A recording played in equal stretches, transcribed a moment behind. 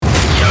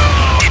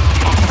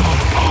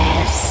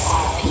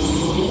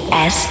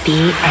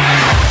SBN.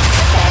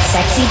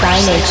 Sexy by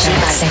nature.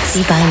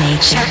 Sexy by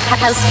nature.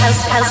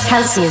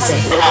 House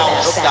music.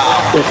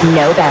 With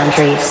no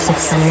boundaries. With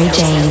Sunnery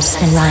James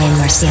and Ryan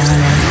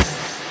Marciano.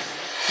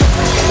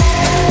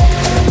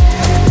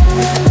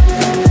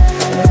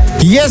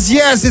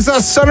 Yes, it's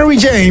us, Sunnery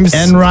James.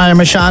 And Ryan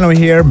Marciano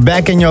here,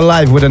 back in your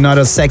life with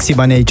another Sexy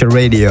by Nature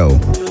radio.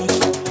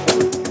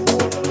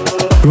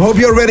 We hope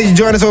you're ready to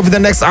join us over the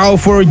next hour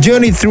for a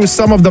journey through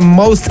some of the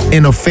most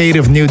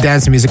innovative new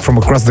dance music from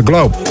across the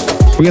globe.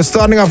 We are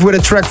starting off with a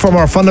track from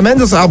our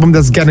Fundamentals album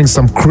that's getting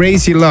some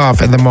crazy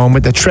love at the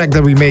moment, a track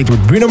that we made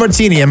with Bruno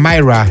Martini and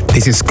Myra.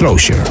 This is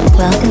Closure.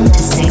 Welcome to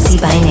Sexy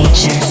by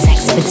Nature,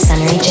 Sex with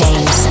Sunnery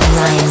James and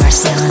Ryan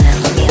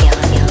Marciano.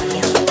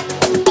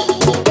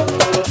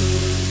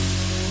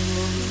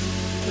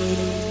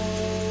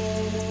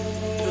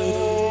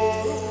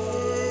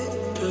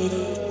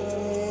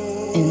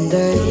 In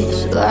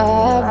this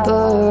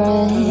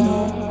labyrinth,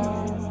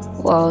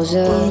 walls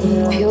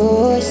of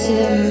pure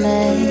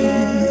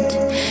cement,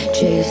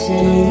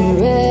 chasing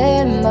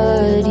remedies.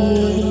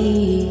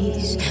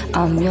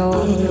 I'm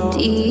your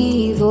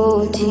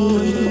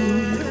devotee.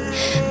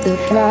 The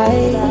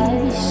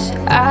price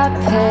I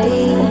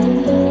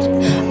paid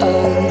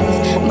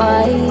of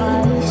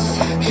mice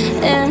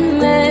and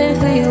meant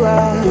for you, I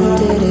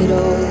did it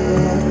all.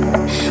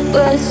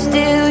 But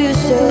still you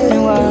stood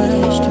and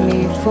watched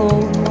me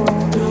fall.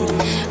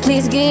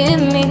 Please give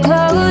me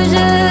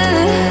closure.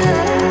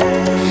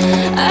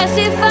 I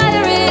see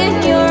fire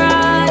in your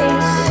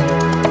eyes.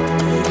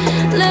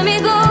 Let me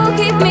go,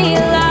 keep me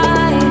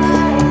alive.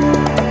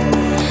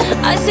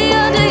 I see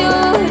under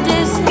your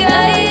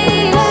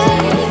disguise.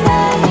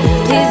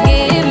 Please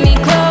give me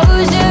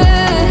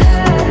closure.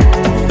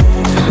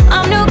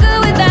 I'm no good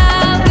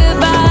without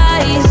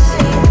goodbyes.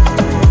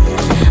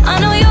 I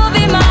know you'll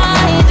be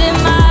my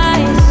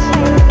demise.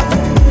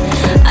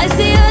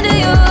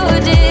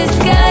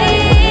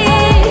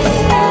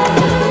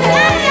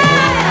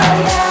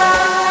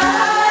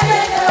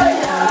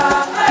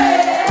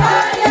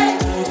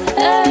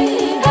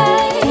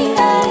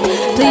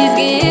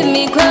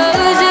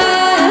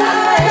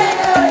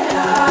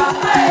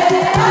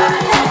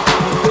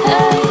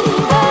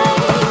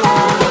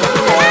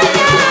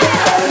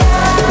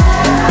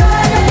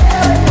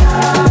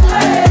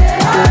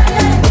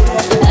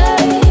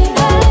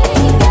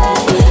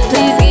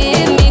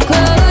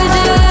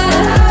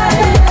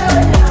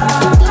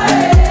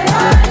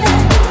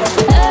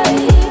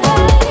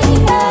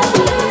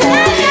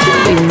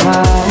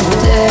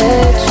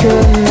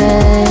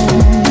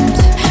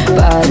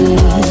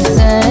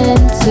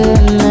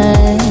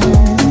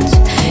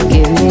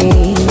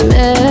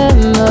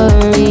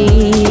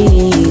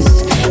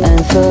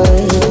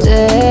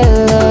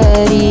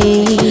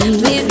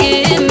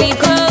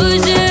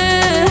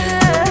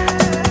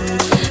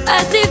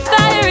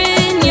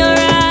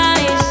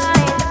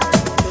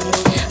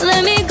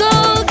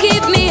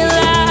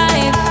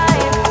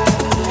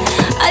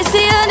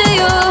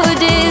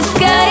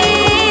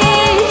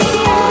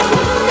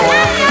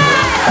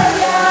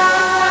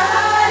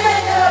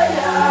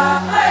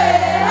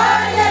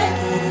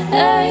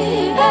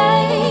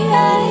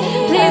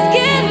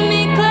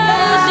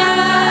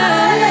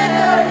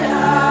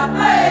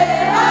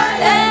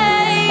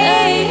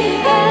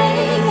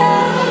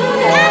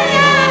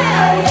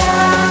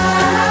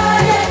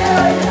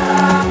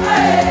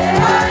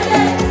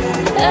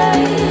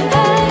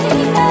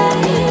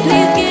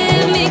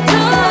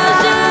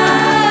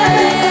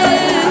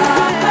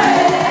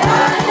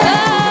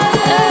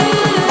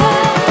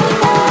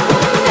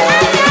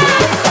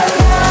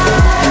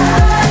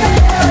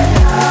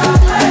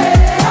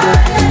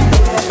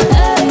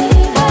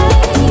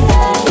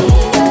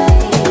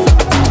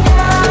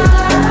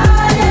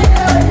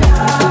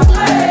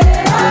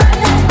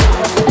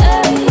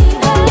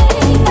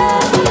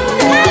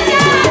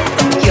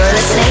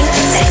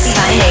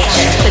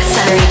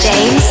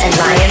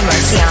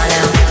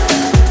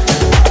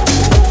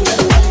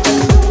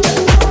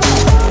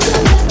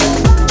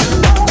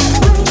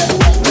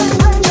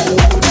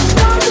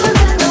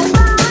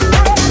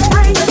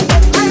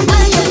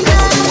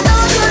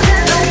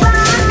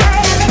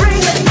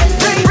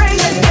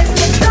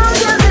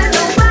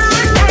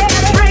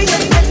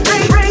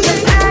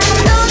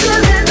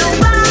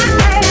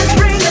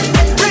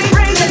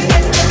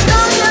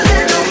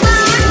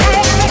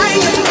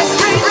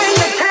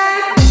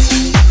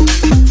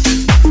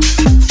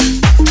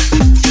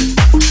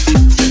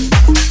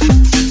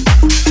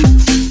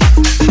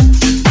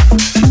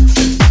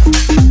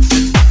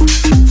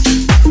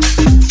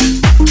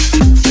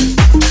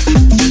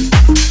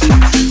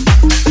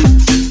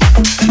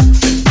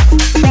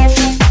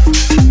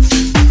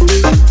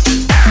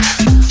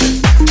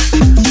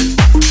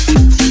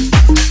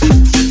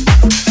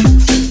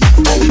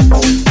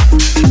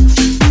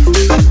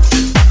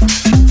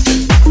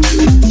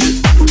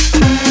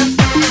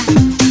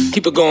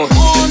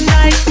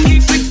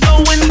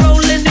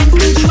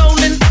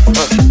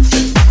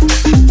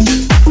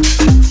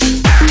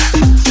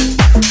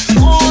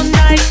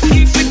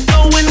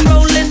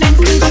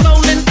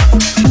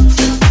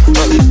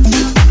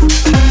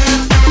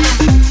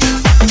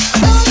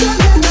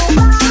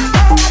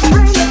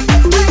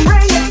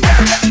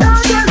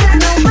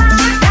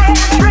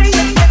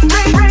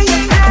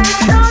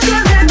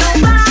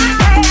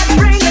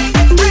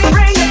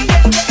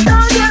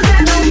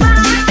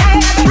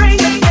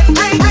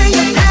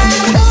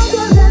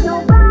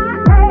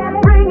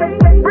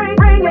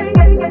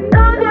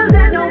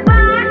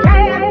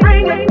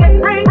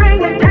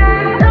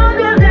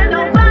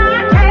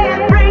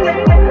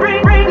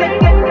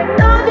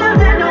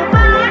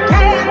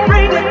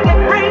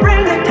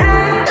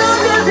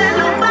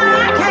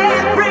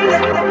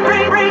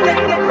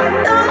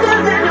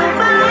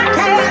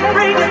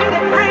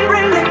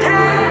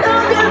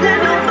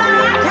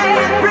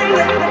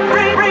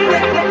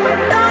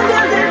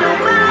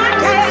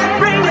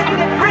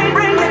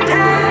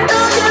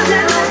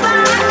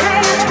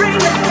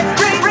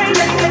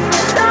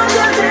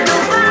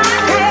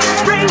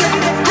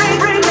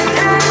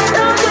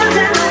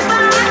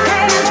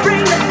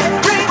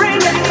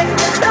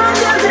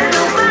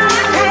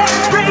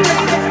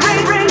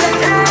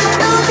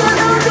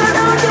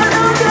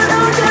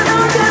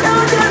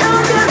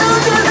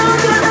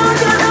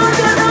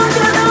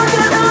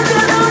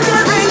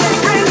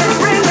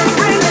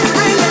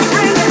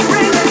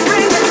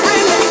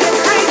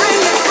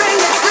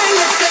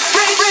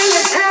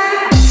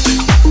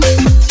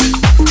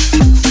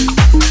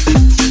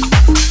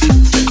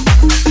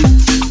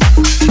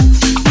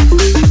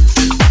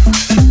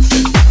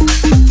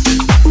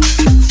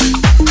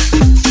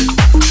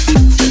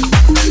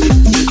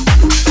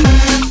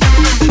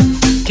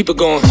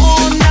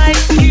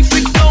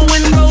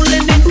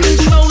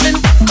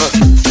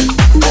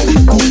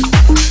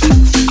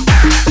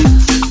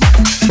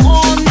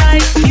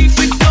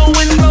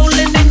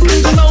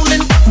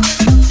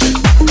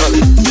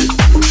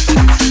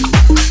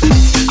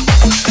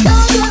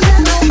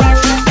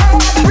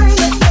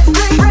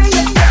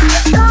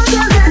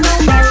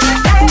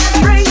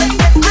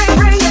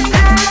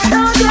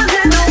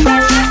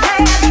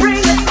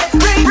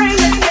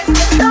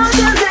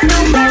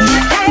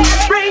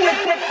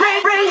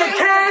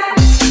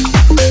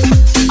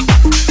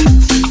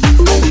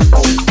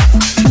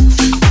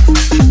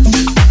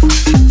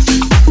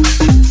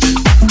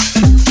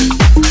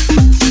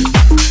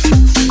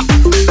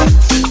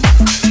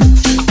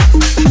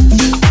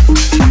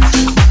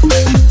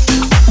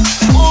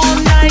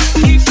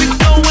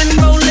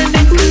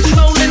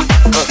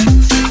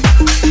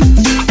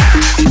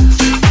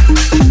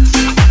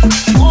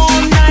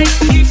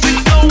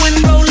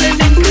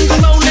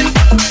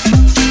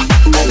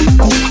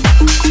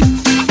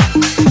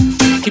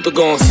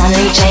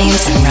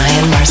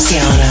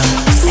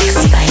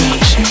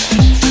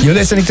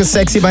 listening to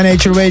Sexy by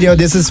Nature Radio.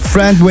 This is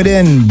Friend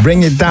Within,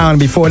 Bring It Down.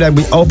 Before that,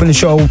 we open the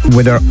show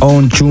with our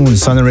own tune,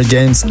 Sonny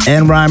James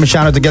and Ryan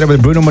Machado together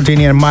with Bruno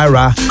Martini and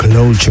Myra,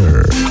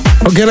 Closure.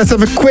 Okay, let's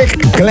have a quick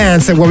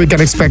glance at what we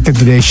can expect in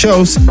today's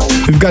shows.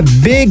 We've got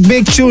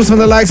big tunes from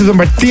the likes of the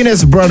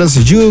Martinez brothers,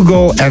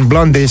 Hugo and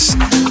Blondish.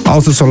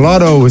 Also,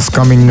 Solado is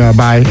coming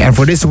by. And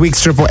for this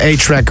week's Triple A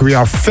track, we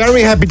are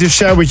very happy to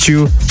share with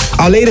you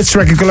our latest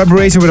track in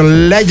collaboration with a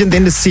legend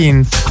in the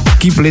scene.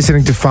 Keep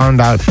listening to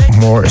find out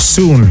more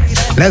soon.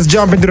 Let's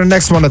jump into the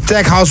next one, the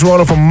Tech House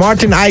roller from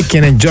Martin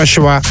Aiken and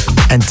Joshua,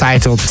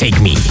 entitled Take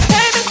Me.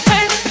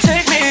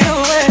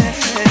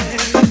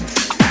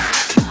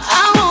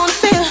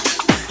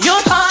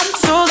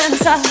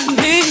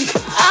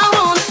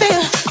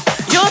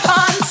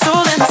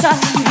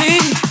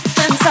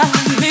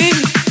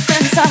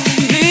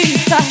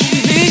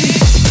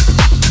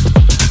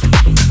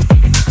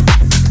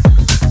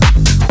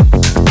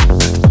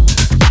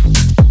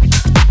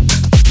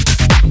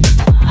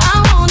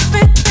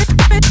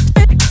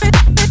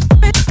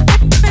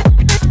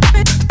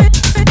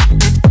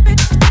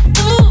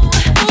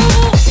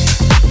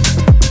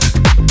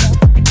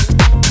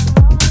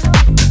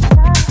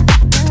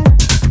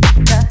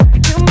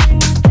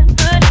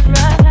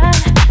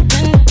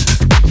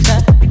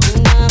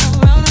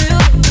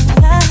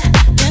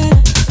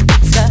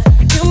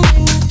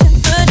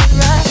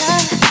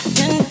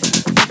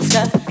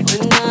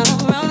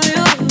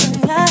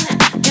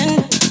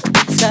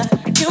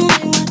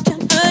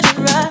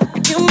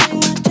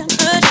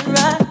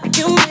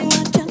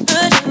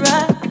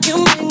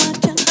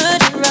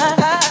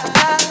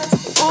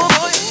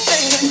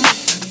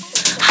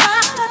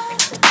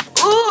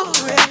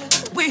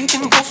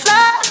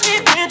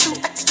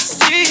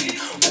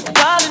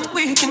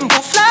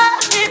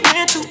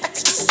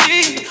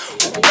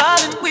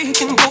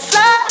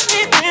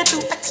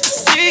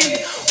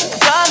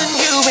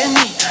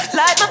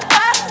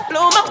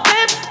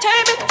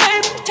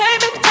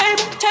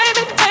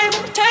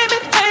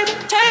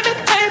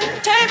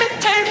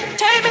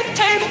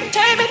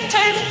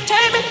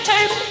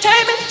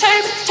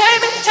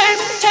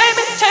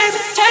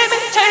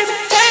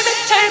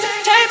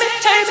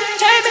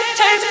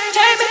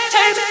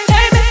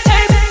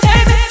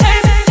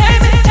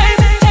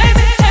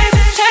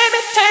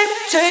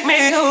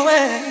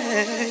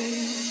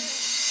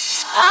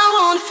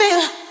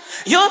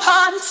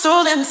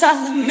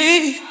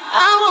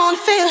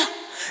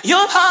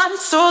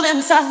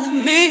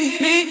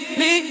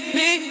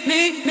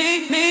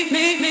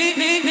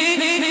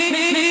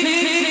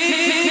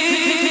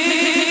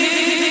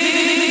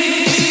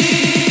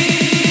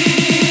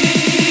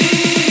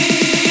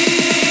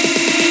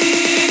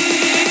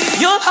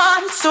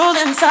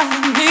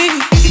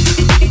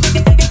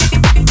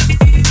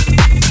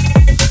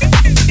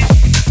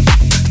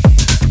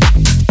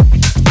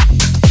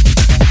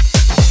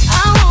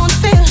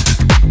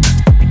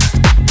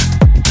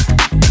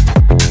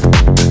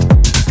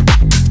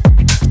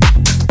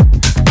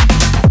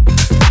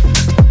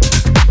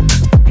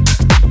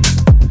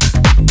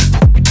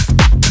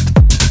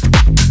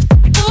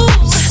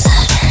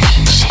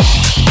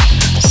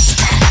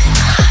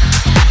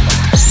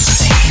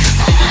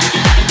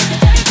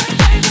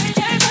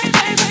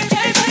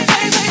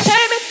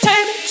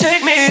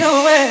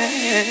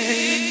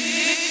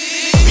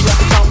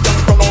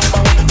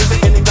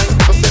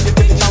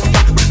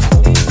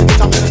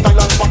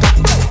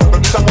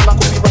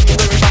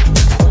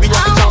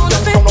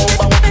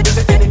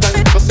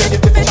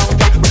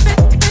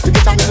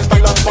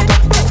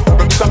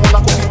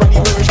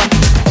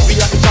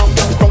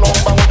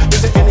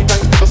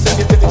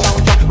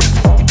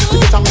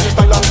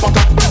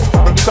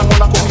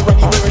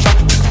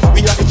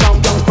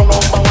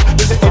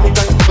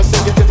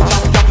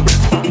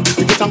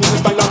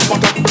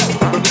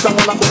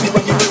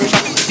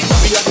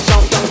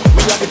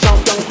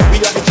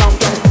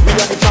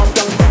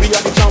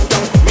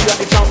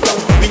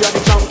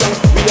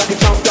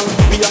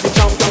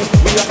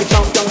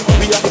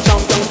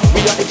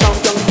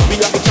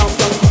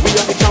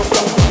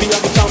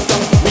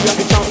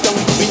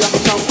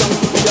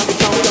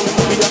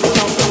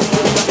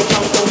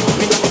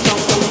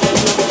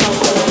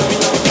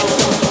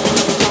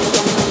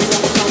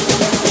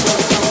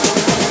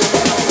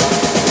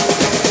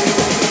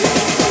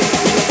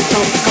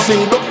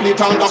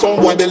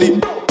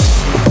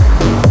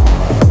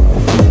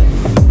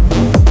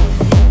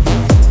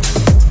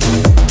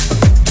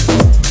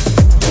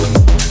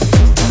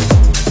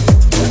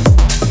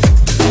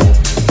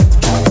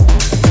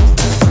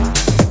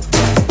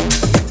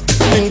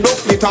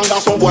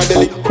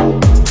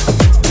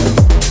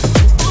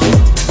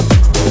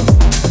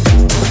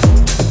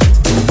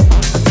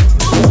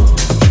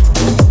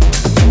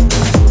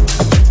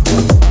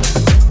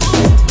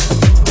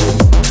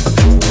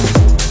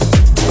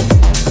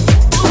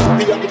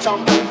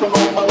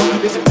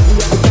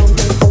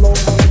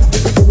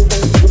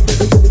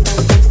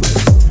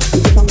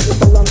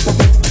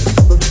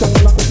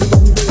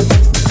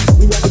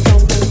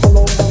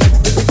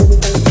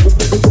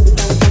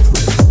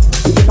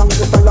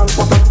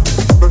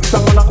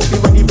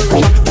 Coffee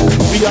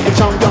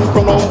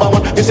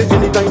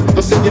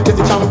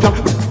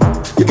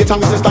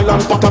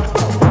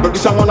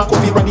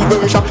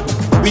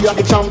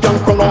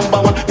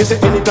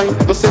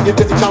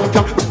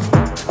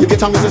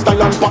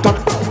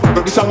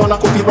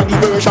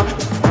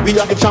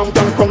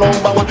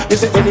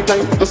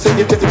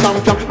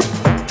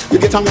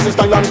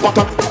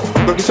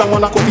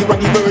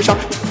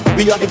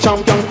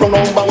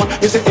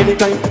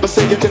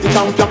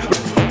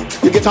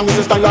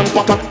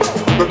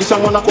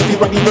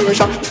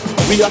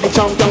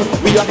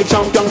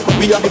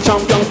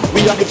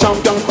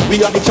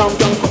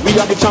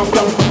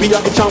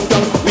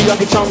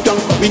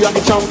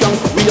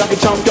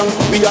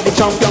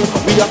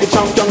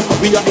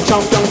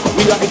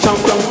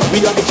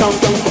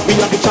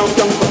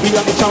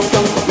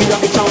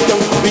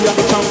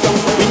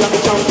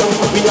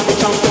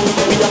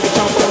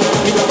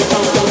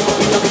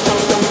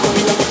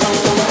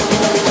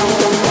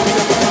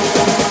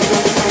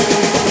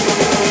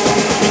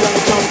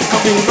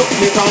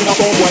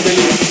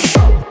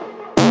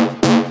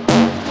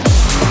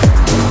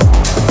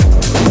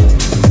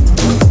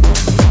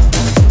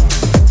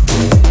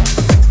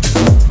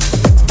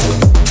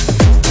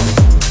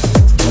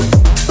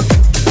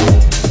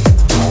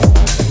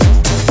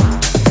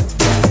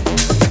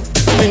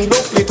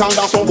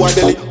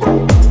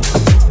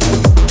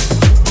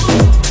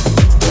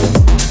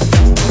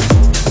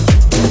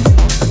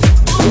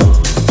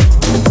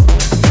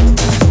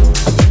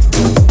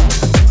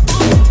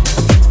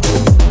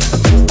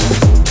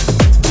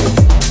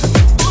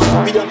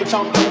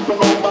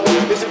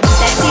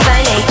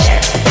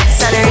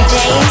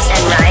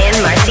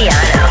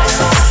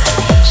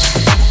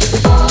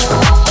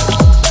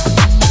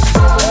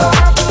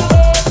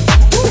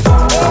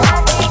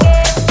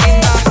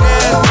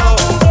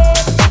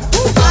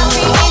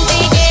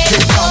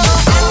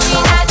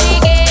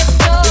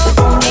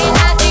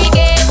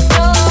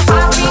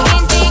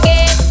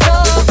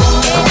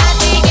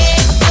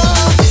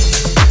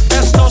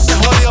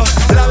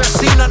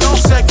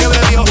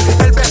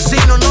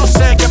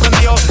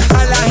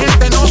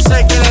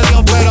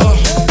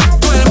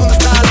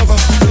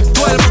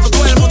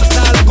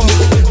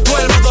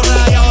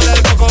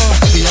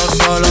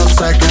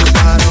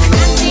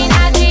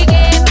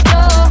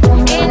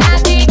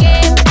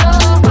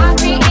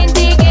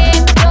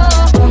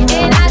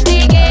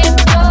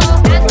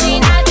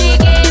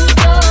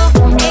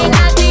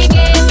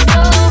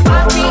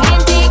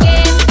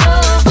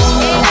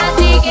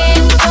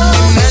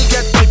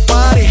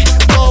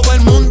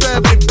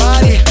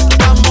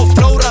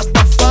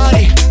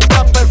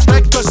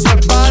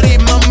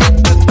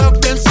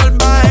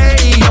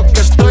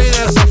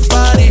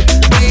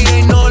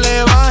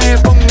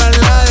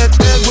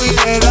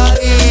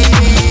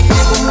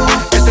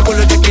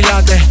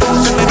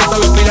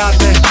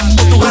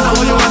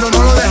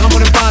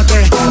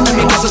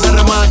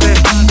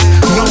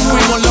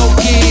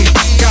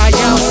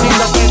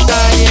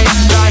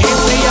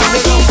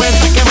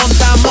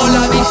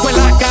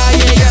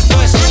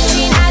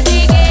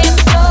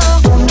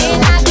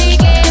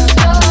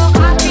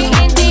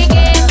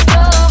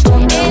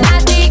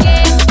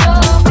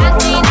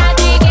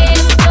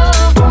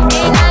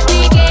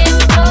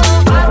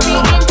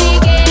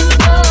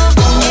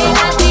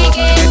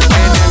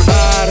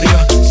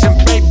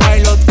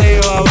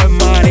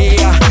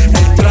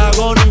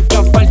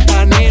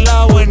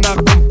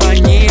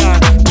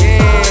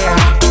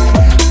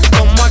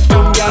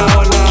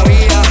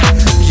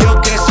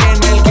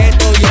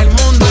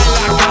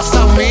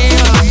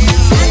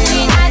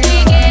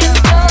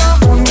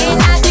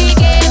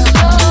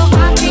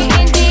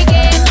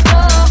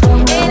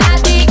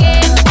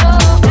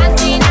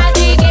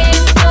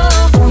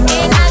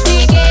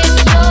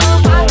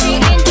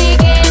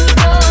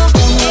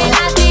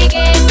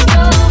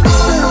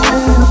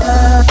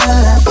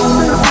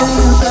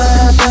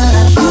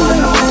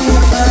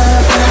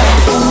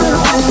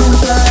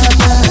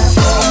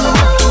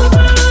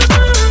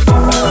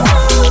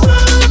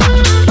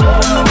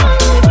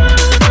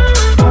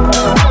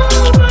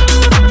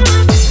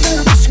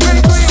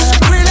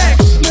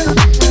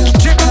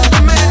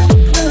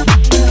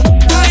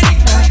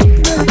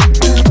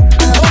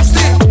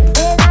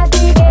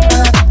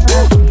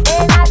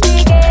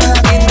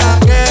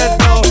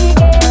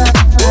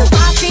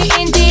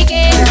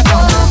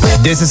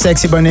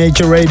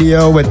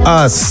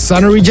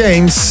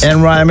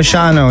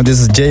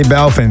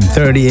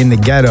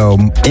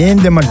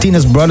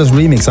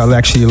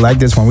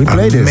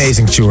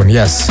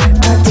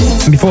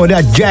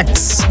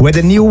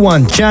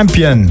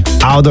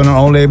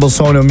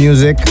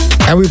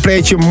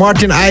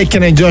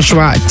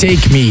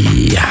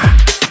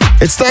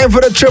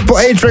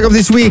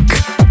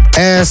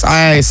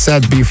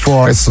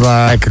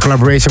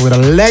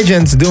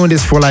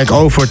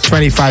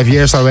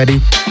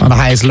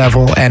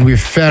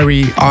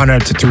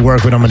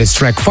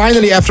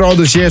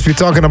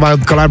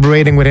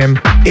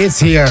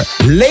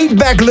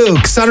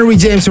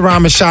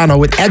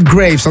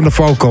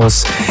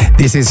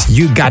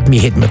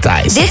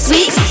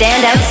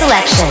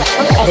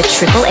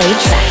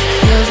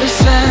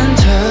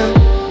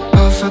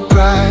of a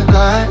bright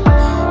light.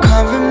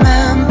 Can't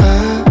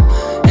remember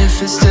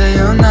if it's day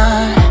or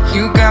night.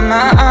 You got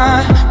my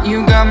eye,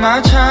 you got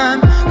my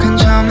time.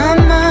 Control my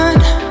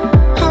mind.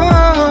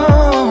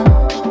 Oh,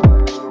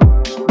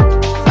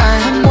 I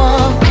am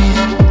walking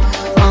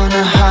on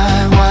a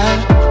highway,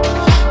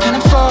 and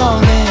I'm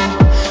falling,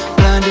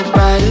 blinded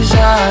by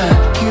desire.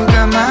 You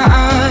got my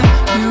eye,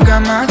 you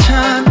got my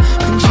time.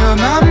 Control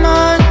my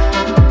mind,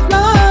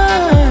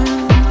 mind.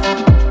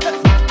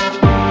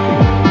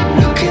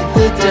 Look at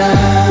the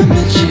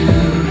damage you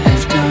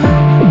have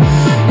done.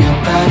 Your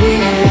body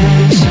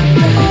is a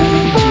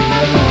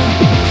pendulum.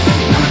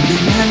 I'm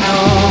in an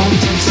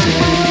altered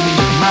state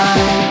of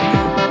mind.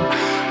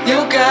 You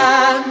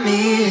got me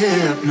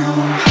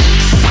hypnotized.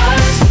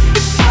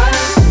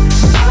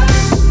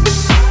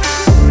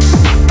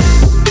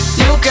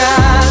 You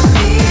got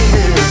me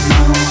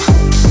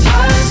hypnotized.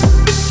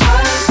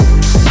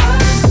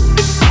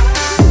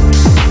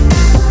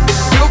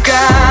 You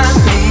got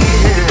me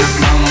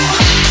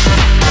hypnotized.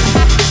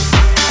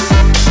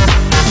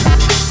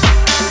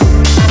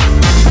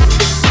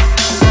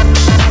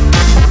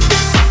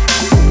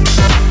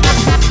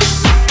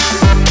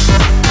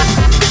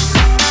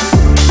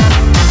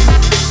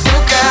 You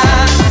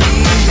got me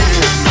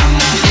hypnotized.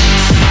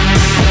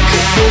 Look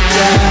at the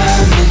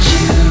damage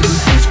you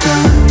have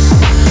done.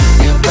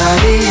 Your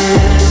body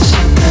is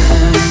a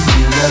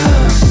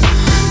pendulum.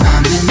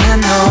 I'm in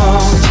an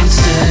altered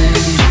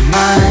state of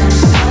mind.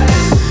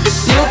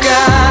 You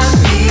got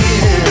me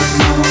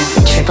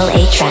hypnotized. Triple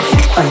A track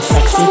on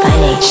Sexy by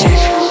Nature.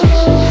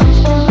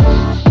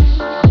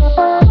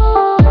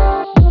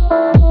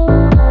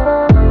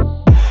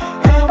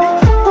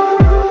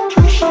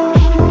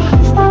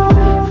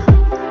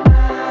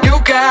 You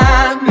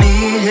got me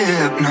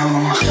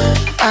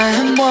hypnotized. I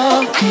am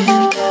walking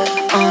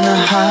on a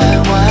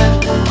highway,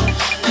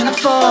 and I'm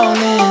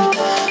falling,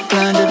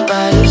 blinded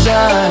by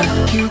desire.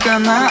 You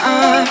got my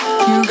eye,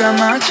 you got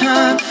my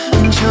time.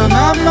 Control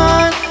my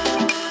mind,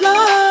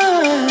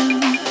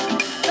 mind.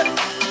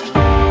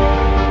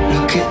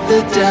 Look at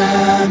the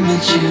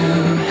damage you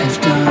have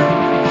done.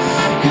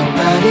 Your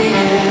body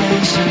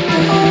is a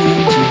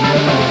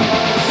pendulum.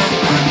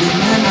 I'm in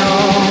an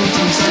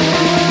altered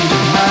state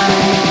of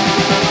mind.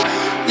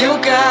 You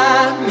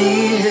got me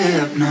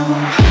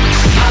hypnotized.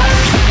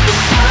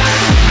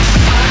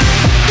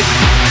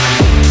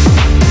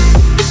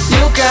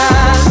 You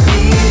got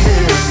me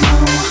hypnotized.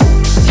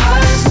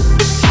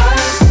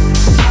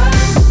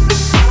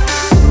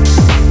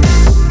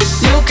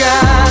 You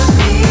got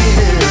me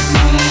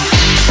hypnotized.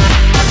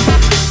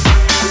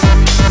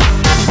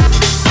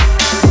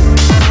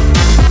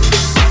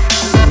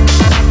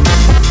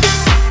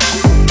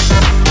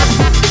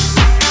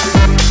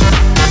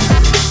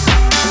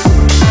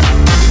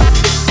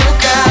 You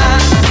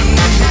got me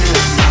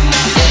hypnotized.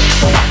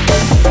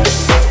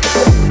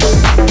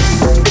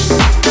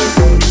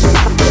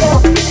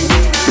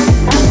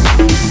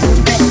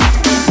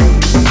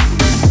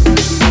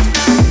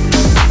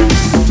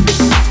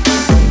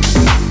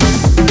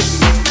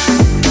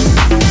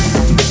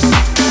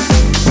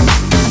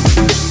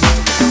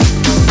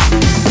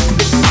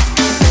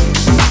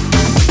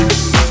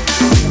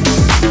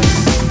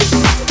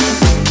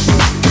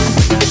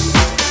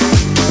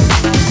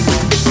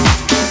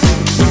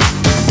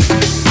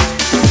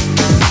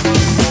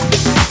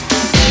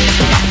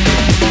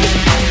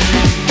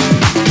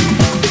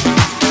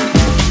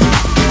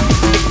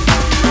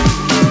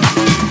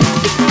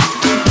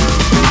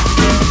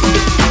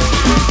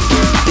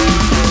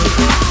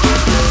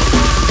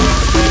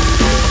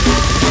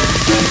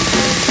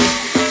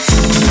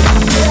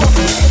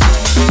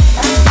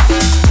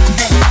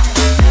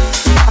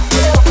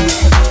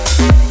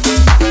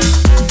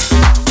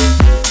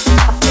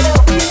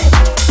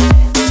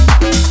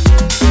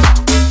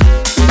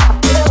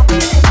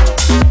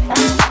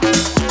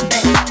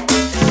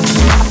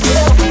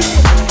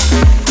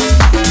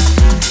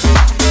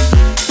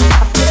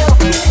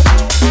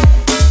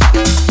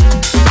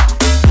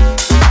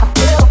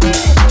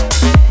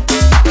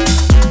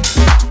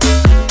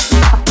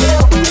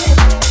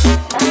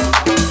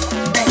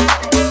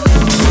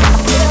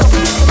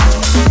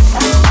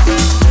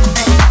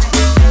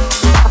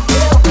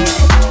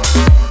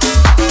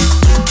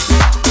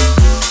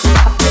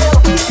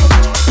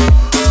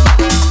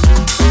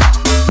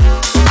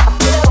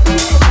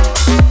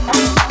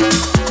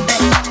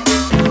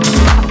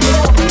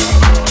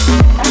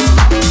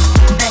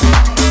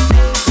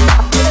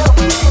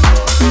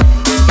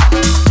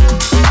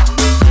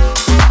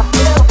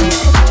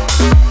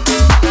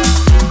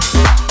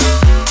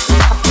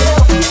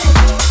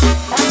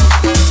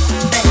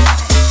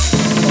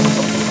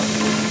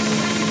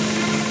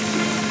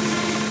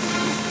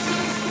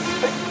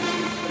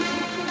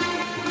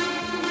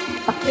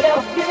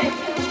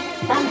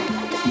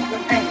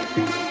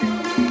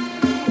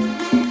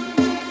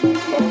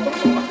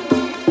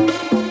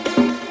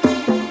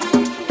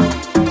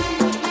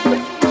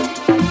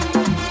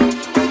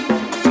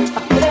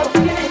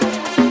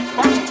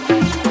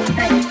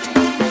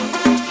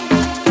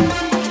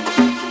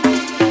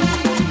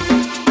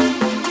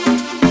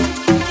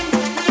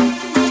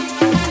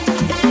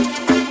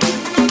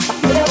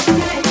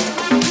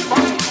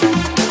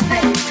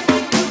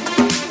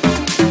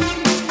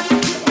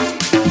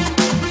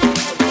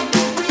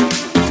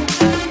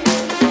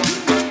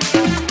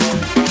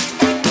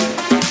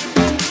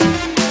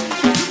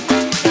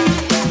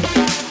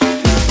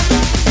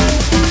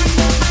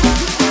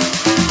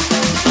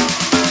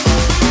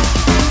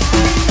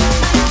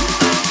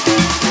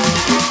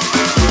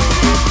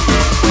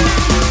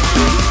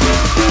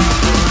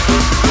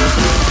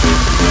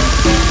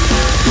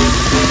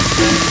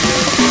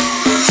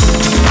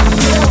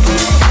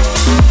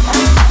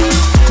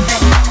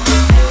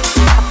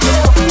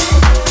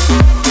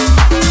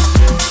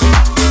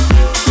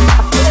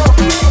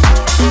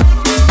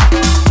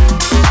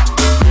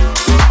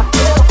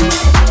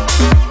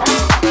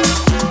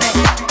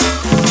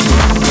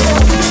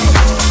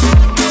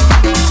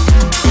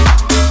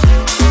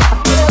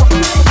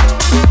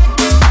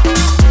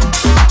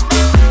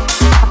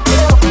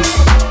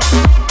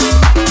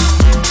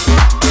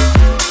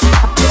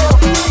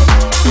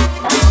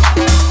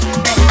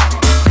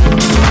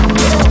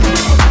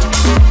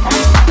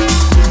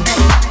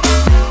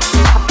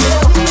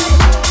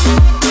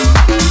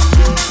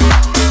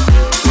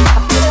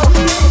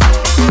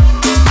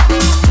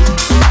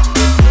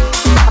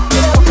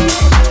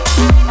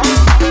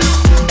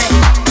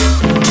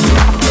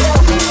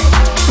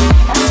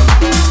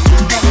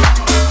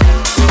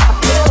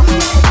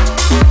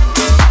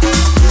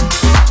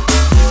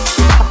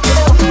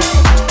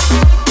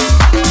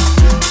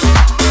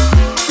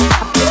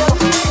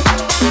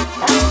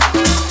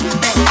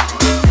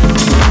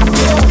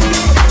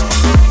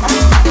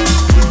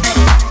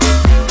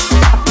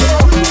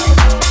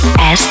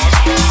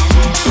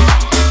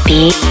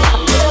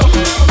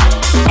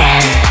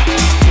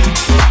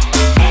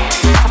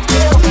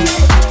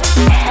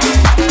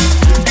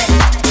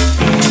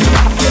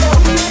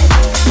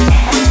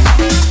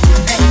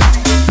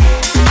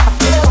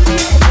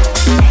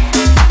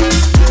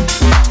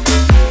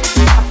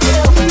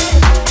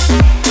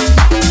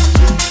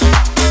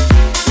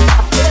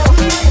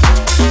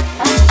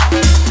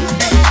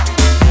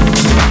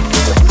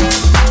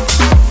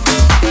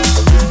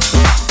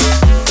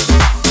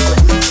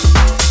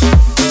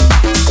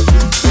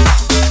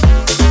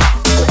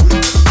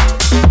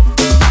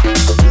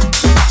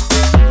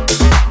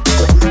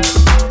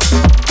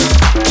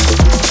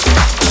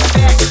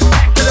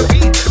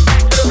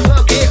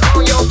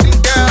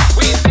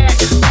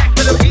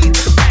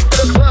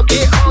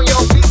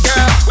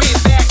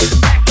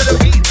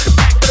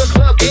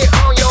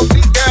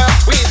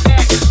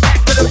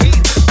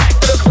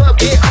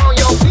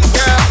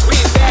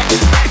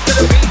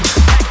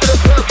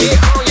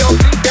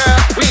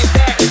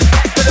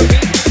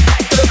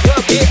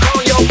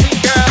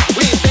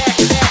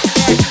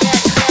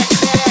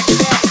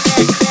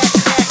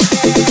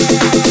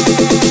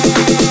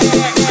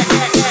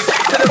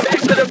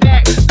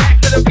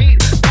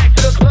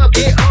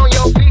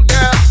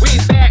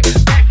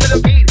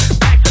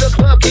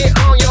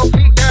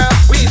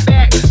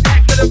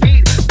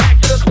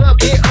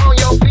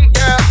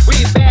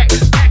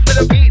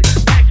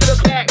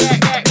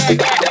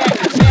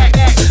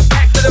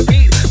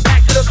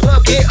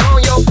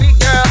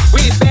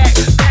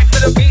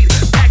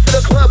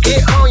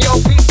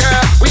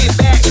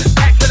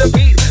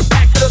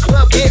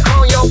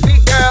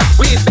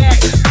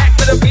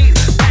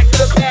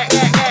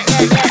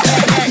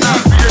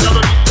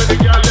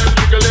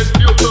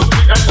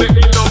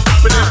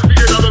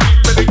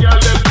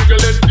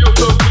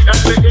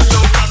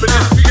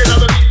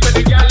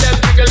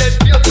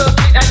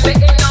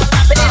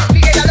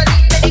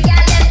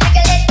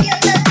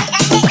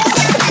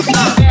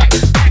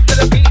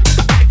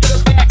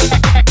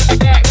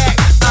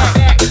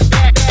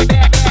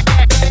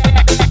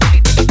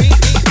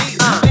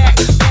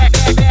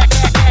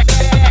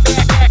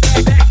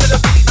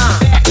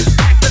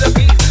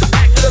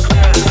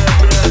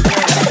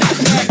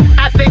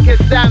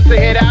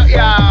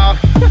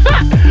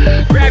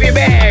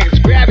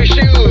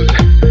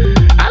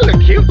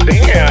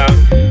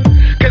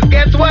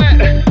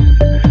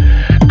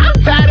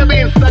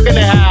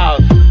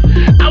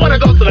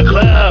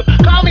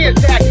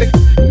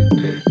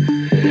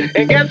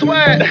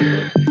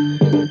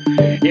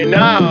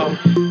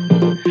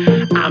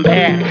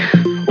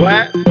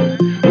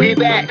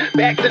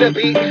 the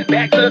beat,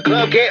 back to the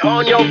club, get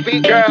on your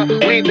feet, girl.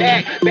 We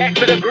back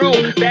to the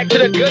groove, back to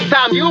the good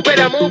time. You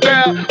better move,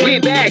 girl. We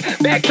back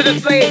to the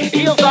slate.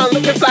 Heels on,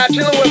 looking fly,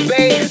 chillin' with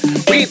bass.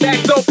 We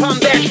back, so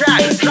pump that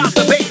track. Drop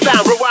the bass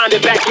down, rewind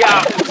it back,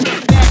 y'all.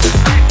 Back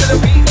to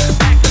the beat,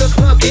 back to the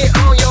club, get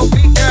on your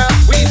feet, girl.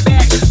 We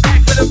back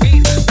to the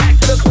beat, back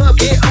to the club,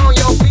 get on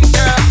your feet,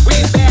 girl.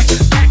 We back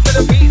to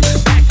the beat,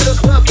 back to the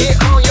club, get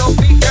on your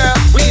feet, girl.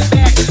 We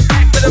back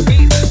to the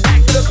beat,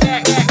 back to the back.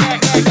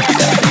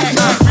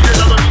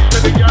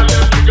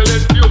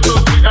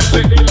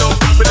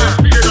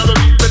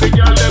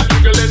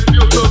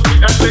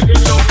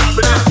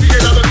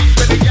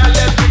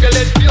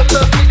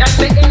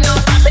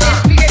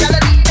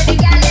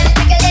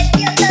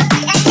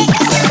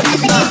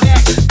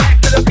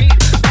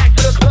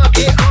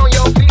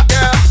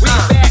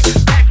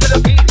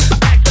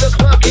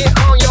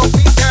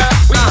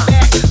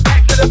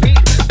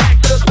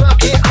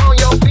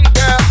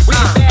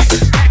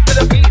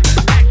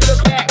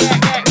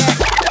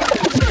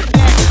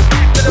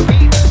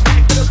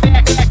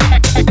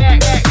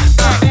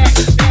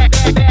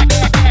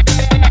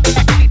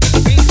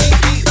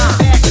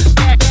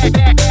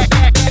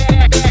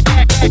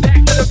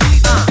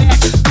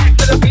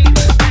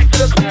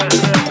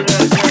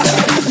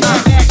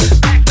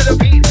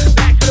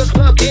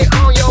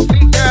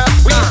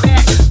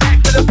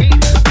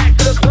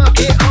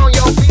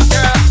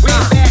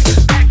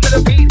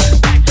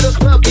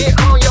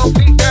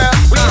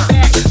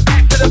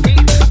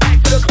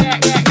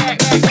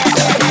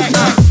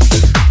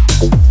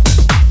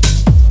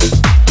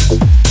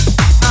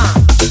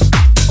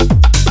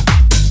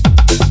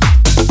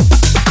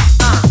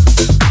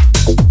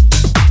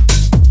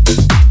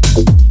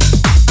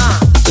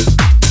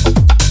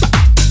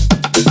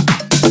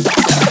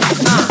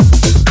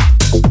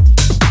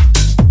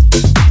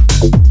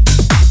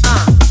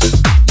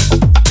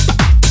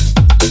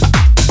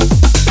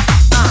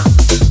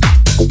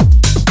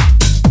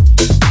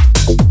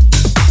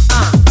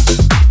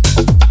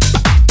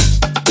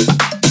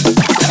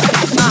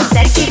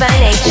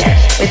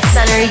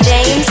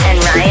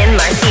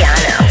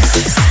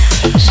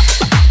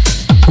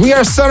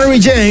 Sonny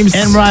James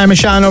and Ryan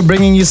Marciano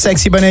bringing you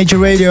Sexy by Nature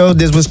Radio.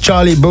 This was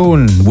Charlie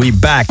Boone. We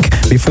back.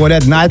 Before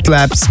that, Night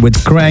Labs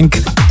with Crank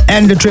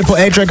and the Triple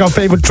A track, our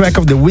favorite track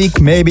of the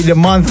week, maybe the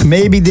month,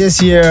 maybe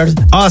this year.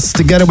 Us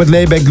together with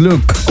Layback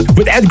Luke.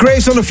 With Ed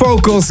Graves on the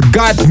vocals,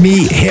 got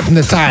me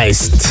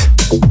hypnotized.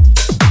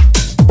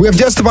 We have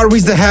just about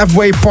reached the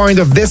halfway point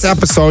of this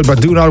episode,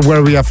 but do not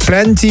worry, we have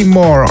plenty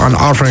more on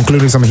offer,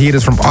 including some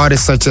heaters from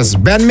artists such as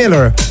Ben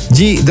Miller,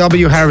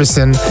 G.W.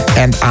 Harrison,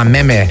 and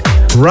Ameme.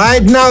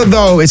 Right now,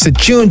 though, it's a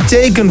tune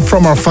taken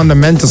from our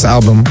Fundamentals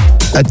album,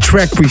 a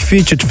track we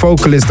featured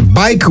vocalist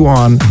Baiku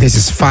on. This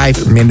is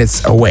 5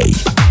 Minutes Away.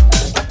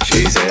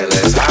 She said,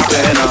 let's hop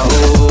in a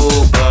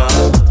Uber,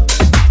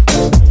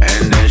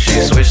 and then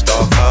she switched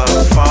off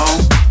her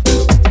phone.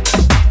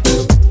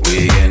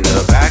 We in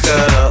the back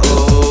of the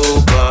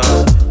Uber.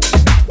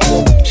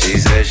 She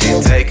said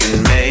she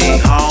taking me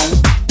home.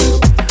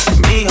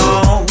 Me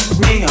home,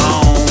 me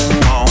home,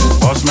 home.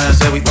 Boss man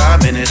said we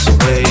 5 minutes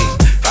away.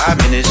 5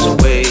 minutes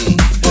away,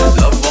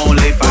 love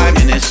only 5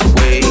 minutes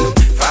away,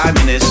 5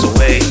 minutes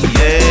away,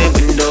 yeah,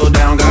 window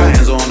down, got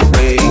hands on the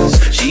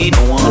waist, she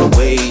don't wanna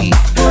wait,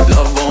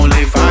 love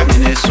only 5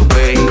 minutes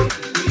away,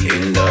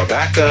 in the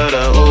back of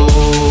the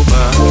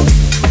Uber,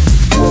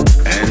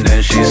 and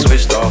then she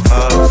switched off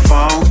her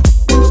phone,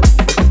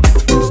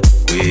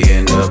 we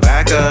in the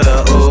back of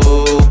the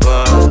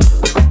Uber,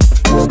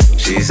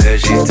 she said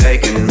she's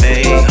taking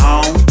me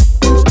home,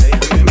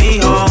 me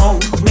home,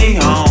 me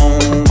home.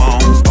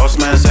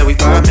 Man said we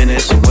 5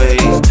 minutes away,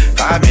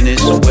 5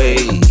 minutes away.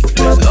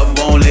 Love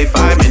only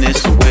 5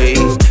 minutes away,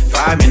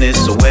 5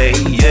 minutes away.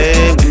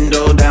 Yeah,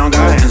 window down,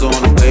 got hands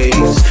on the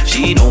waist.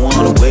 She don't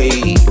wanna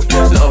wait.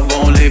 Love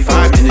only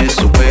 5 minutes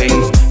away.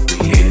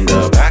 In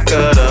the back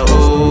of the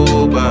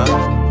Uber.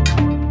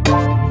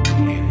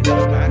 In the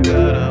back of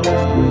the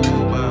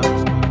Uber.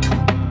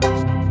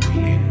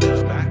 In the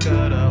back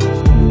of the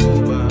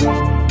Uber.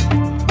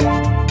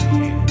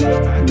 In the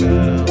back of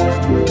the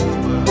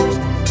Uber.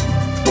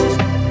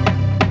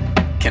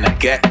 Can I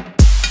get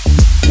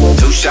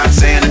 2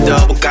 shots and a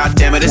double? God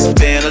damn it, it's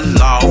been a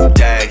long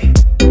day.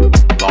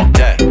 Long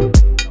day.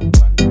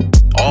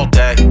 All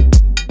day.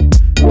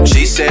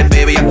 She said,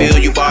 baby, I feel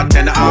you,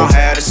 bartender, I'll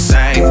have the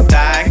same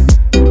thing.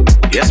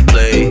 Yes,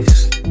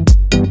 please.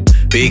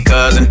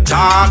 Because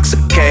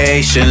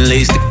intoxication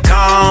leads to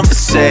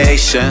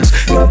conversations.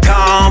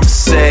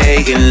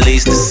 Conversating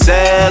leads to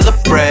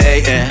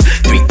celebrating.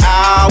 3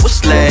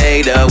 hours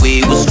later,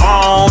 we was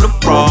on the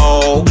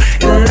road.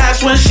 And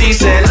that's when she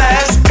said,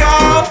 let's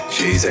go.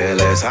 She said,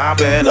 let's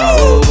hop in a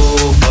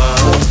Uber.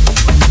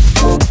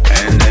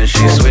 And then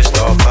she switched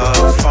off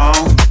her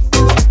phone.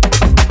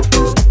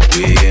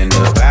 We in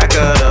the back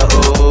of the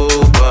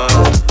Uber.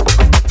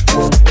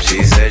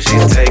 She said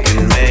she's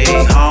taking me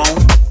home.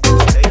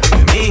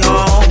 Me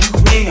home,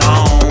 me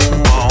home,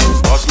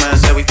 home. Boss man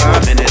said we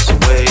 5 minutes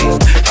away.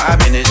 5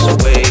 minutes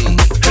away.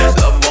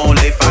 Love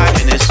only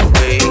 5 minutes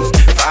away.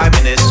 5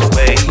 minutes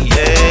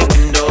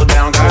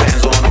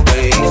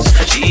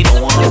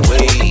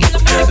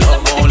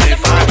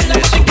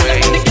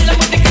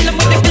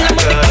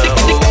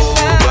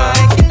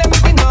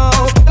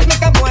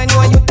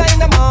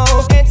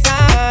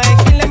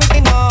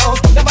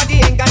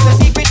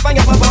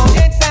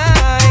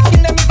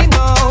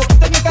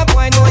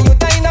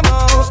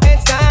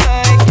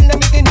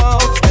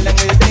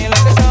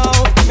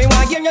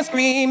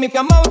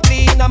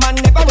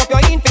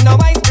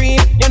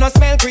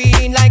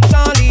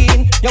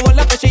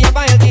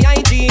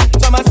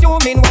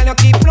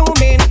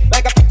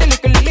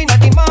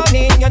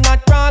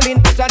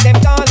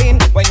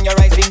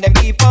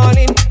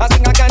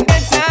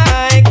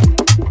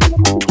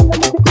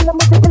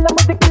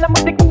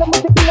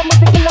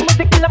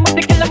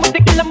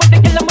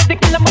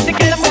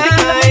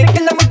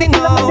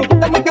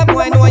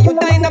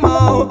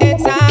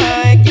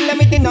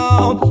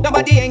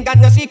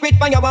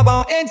on your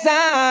bubble.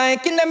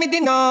 Inside, killing me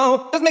to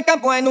know. Just make a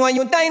boy know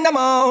you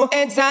dynamo.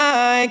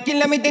 Inside,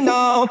 killing me to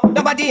know.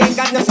 Nobody ain't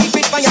got no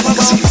secret on your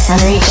bubble.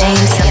 Sunny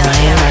James and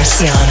Ryan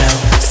Marciano,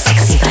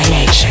 sexy by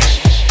nature.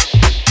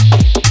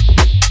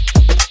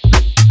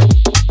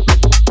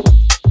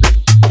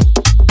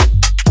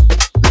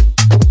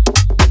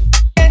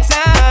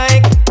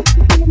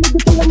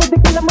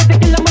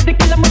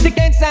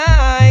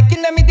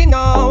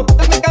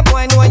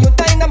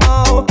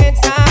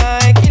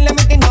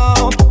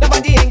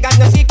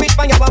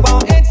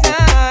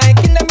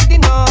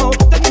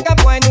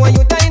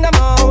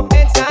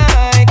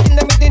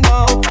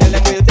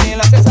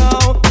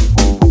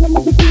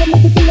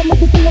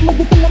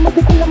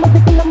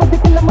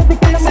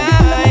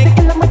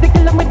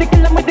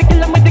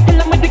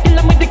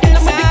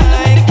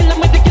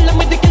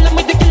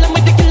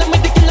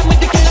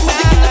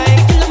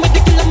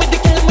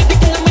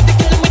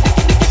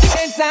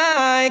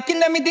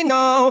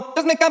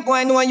 Just make a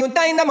boy know you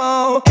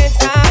dynamo.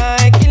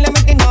 Inside, killing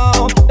me to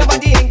know.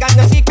 Nobody ain't got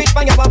no secret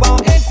for your bubble.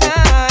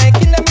 Inside,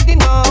 killing me to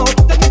know.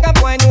 Just make a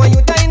boy know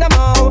you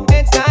dynamo.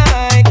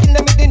 Inside,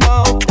 killing me to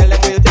know. Tell them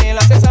we'll tell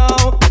us so.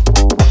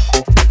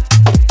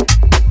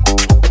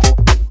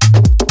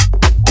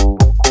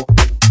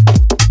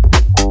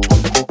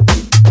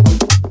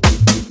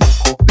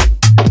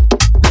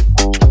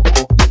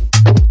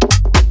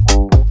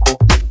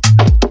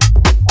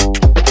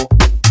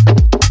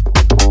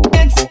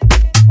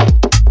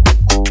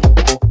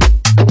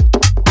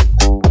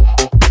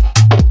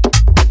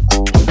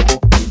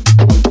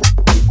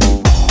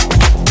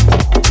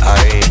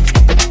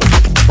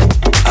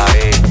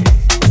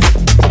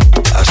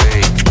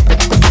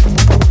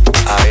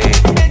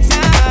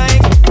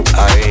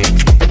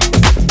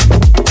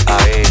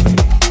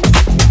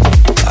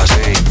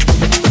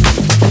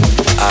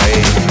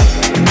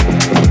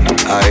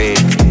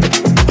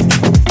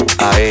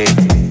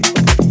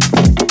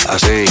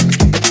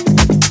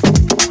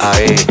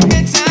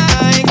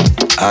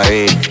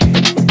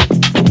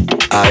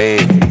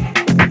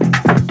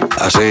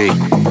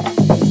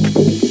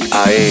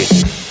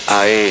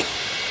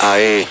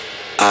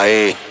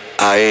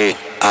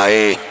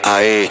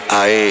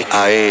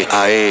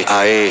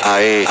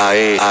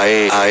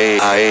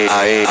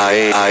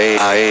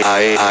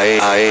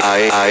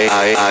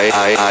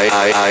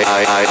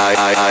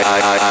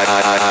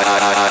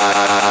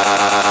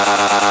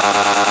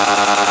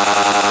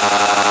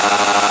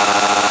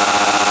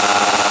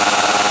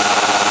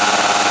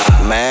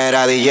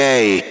 Mira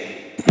DJ,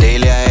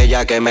 dile a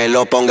ella que me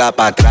lo ponga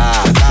pa' atrás.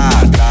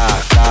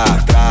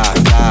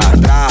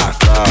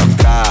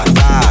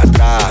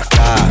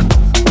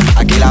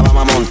 Aquí la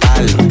vamos a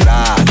montar,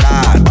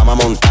 vamos a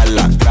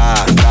montarla,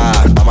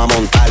 vamos a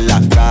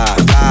montarla,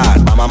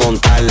 vamos a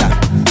montarla.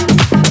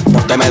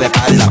 Pónteme de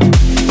espalda.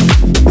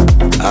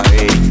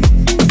 Ahí,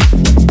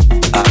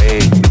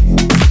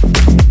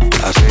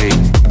 así.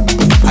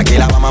 Aquí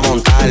la vamos a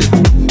montar.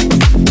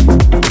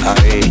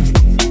 Ahí,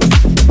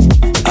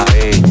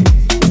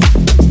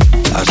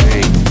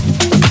 así.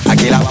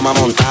 Aquí la vamos a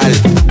montar.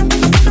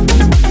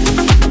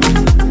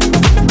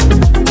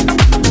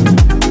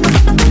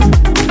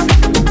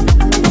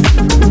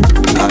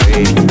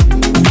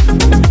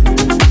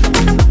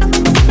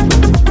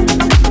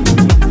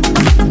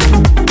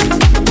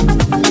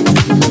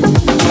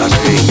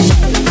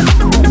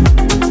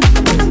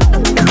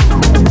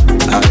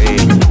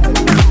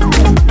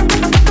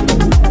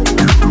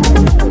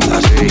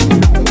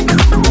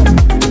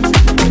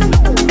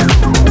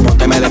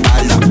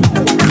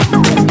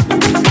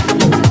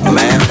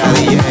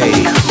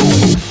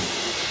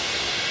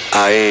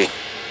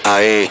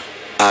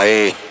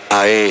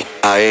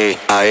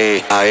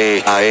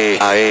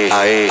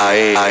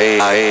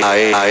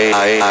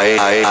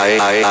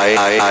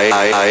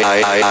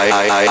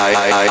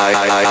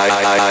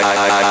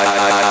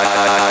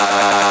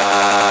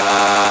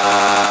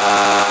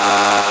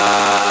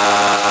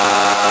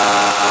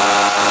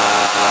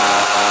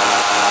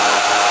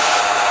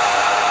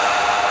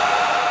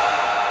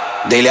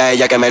 Dile a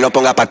ella que me lo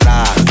ponga pa'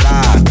 atrás.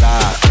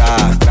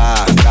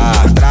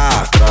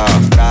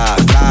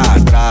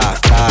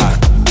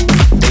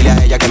 Dile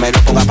a ella que me lo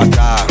ponga pa'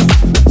 atrás.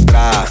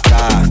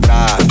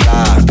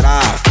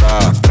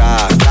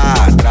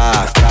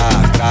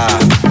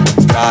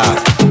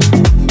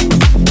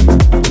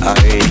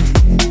 Ahí,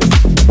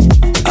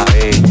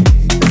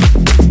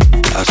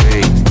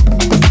 así.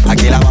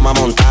 Aquí la vamos a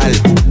montar.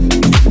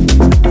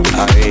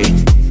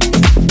 Ahí,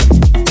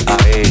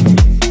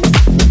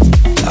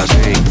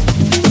 así.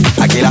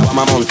 Aquí la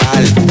vamos a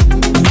montar.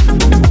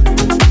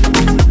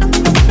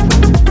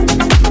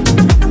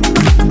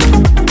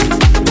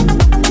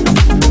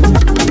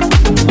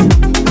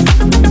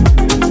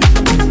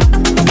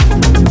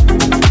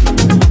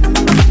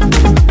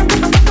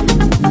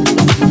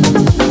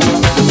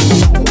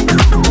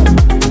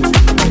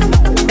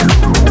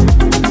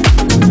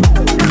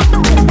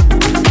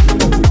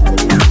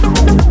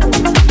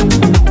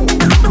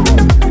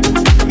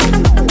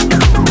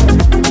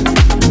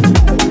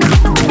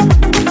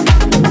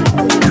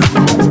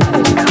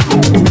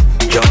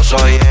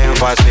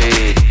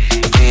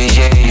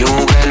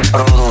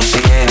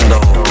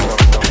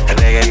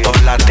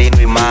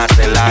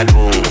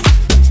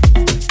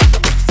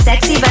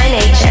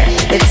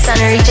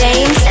 Sunnery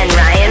James and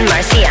Ryan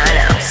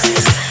Marciano.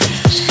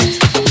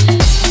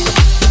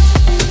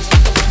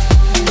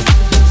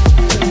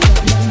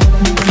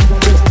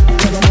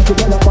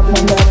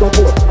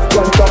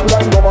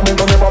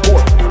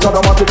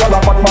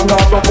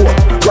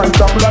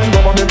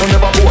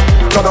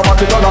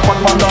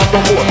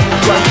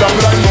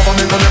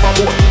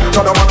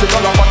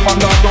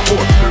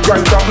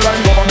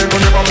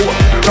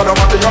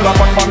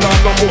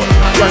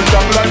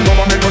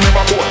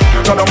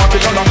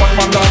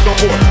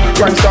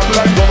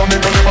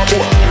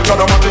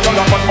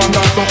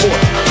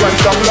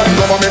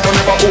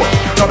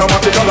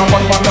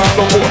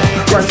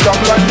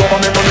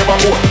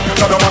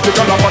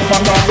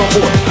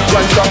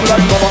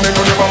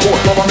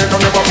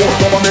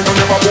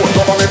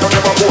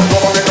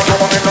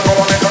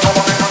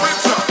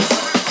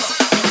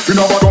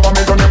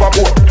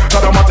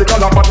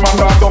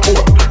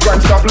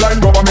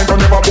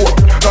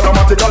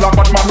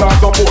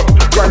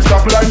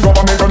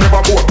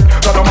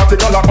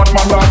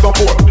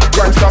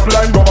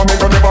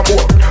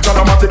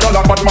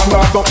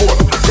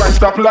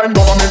 Stop line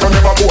government on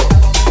never vote.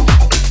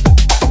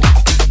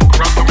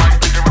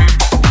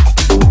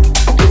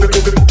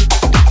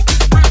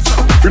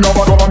 You know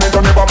what government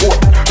on never vote.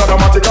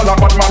 Sadomatical a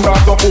bad man that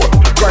support.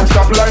 Crime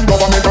stop line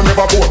government on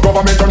never vote.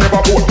 Government on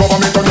never vote.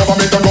 Government on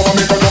government on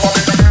government on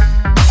government.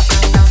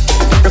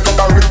 It's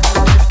not a risk.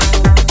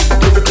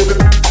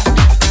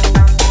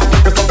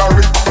 It's not a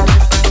risk.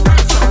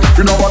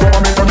 You know what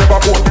government on never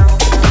vote.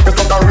 It's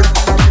not a risk.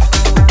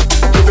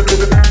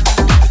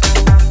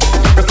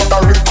 It's not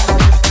a risk.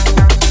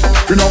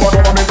 You know what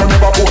government on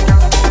never vote.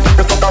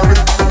 It's not a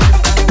risk.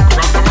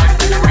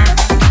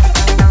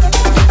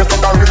 It's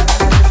not a risk.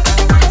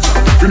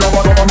 You know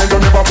what government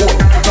on never vote.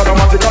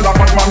 Sadomatical a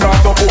bad man that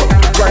support.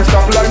 Crime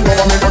stop line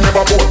government on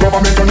never vote.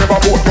 Government on never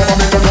vote.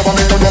 Government on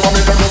government on government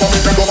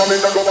on government on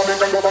government on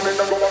government on government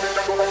on government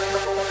on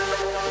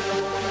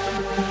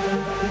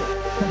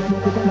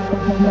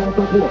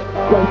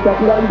Crime stop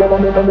line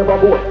government on never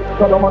vote.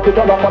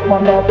 Sadomatical a bad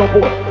man that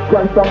support.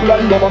 Crime stop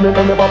line government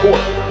on never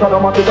vote.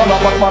 Sadomatical a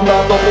bad man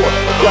that support.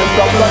 Crime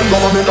stop line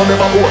government on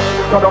never vote.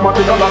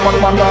 Sadomatical a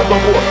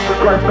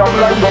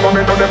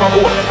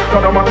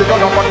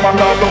bad man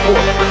that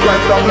support. Crime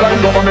stop line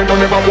government on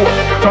never vote.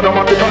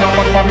 Sadomatical a bad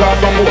man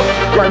that support.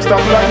 Crime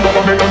stop line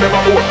government on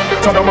never vote.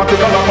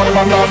 Sadomatical a bad man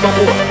that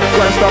support. Crime stop line government on never vote. Sadomatical a bad man that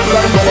support.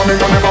 Crime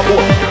stop line government on never vote.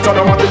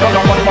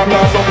 Sadomatical a bad man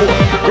that support.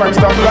 Crime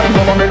stop line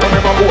government on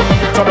never vote.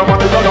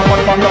 Sadomatical a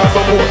bad man that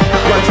support.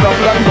 Crime stop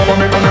line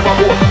government on never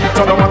vote.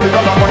 Sadomatical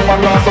a bad man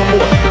that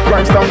support.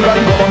 Crime stop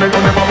line government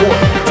on never vote.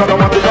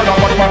 Sadomatical a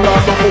bad man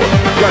that support.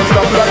 Crime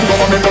stop line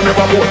government on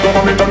never vote.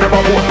 Government on never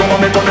vote.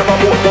 Government on never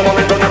vote.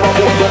 Government on never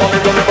vote.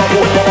 Government on never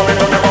vote.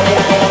 Government on never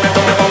vote.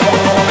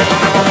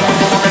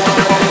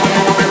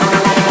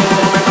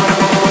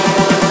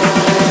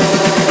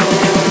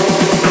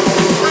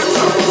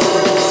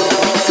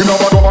 You know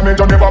what government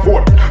on never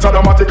vote.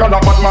 Sadomatical a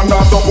bad man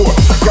that support.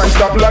 Crime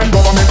stop line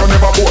government on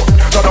never vote.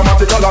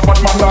 Sadomatical a bad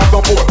man that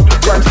support.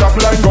 Crime stop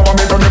line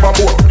government on never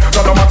vote.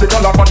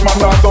 Sadomatical a bad man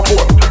that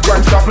support.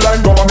 Crime stop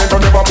line government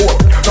on never vote.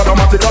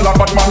 Sadomatical a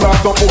bad man that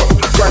support.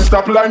 Crime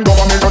stop line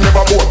government on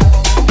never vote.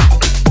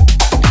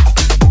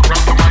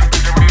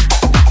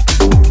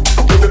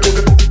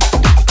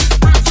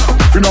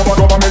 You know what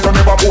government on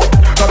never vote.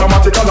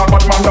 Sadomatical a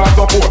bad man that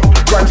support.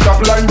 Crime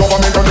stop line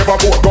government on never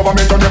vote.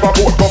 Government on never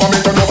vote.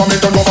 Government on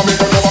government on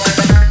government on government.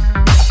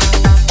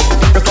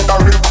 It's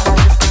not a risk.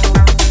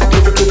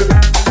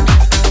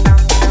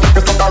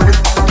 It's not a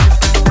risk.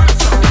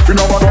 You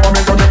know what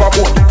government on never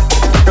vote.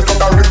 It's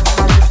not a risk.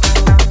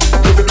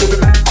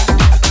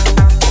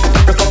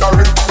 It's not a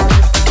risk.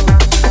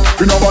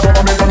 You know what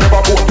government on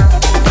never vote.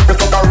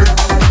 It's not a risk.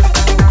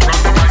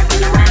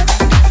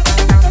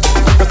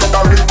 It's not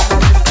a risk.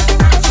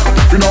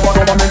 You know what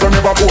government on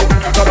never vote.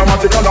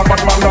 Sadomatical a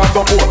bad man that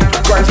support.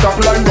 Crime stop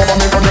line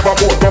government on never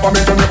vote.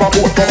 Government on never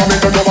vote.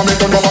 Government on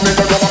government on government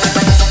on government.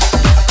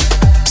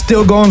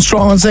 Still going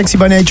strong on Sexy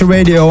by Nature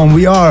Radio, and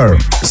we are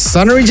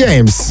Sunnery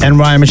James and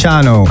Ryan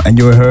Marciano, and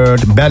you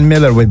heard Ben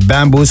Miller with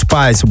Bamboo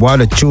Spice.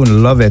 What a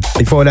tune, love it.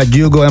 Before that,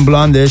 Hugo and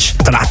Blondish,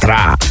 Tra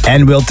Tra,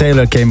 and Will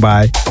Taylor came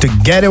by,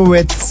 together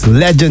with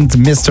legend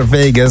Mr.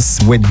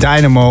 Vegas with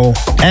Dynamo,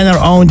 and our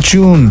own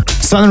tune,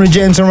 Sunnery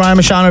James and Ryan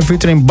Marciano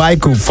featuring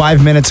Baiku,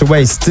 5 minutes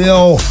away.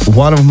 Still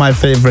one of my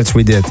favorites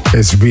we did.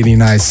 It's really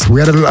nice. We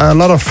had a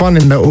lot of fun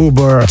in the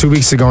Uber 2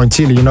 weeks ago in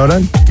Chile, you know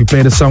that? We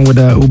played a song with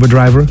the Uber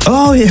driver.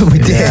 Oh yeah, we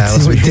did. Yeah, it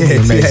was really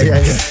amazing.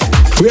 Yeah.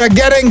 We are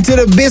getting to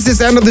the business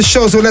end of the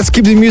show, so let's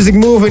keep the music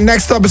moving.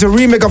 Next up is a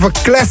remake of a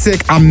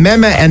classic.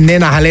 Ameme and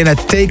Nena Helena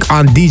take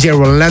on DJ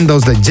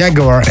Rolando's The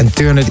Jaguar and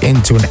turn it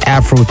into an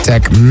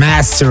Afro-tech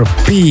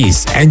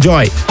masterpiece.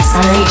 Enjoy.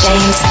 Sunnery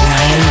James and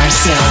Ryan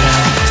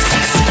Marciano.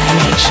 Sexy by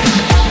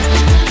Nature.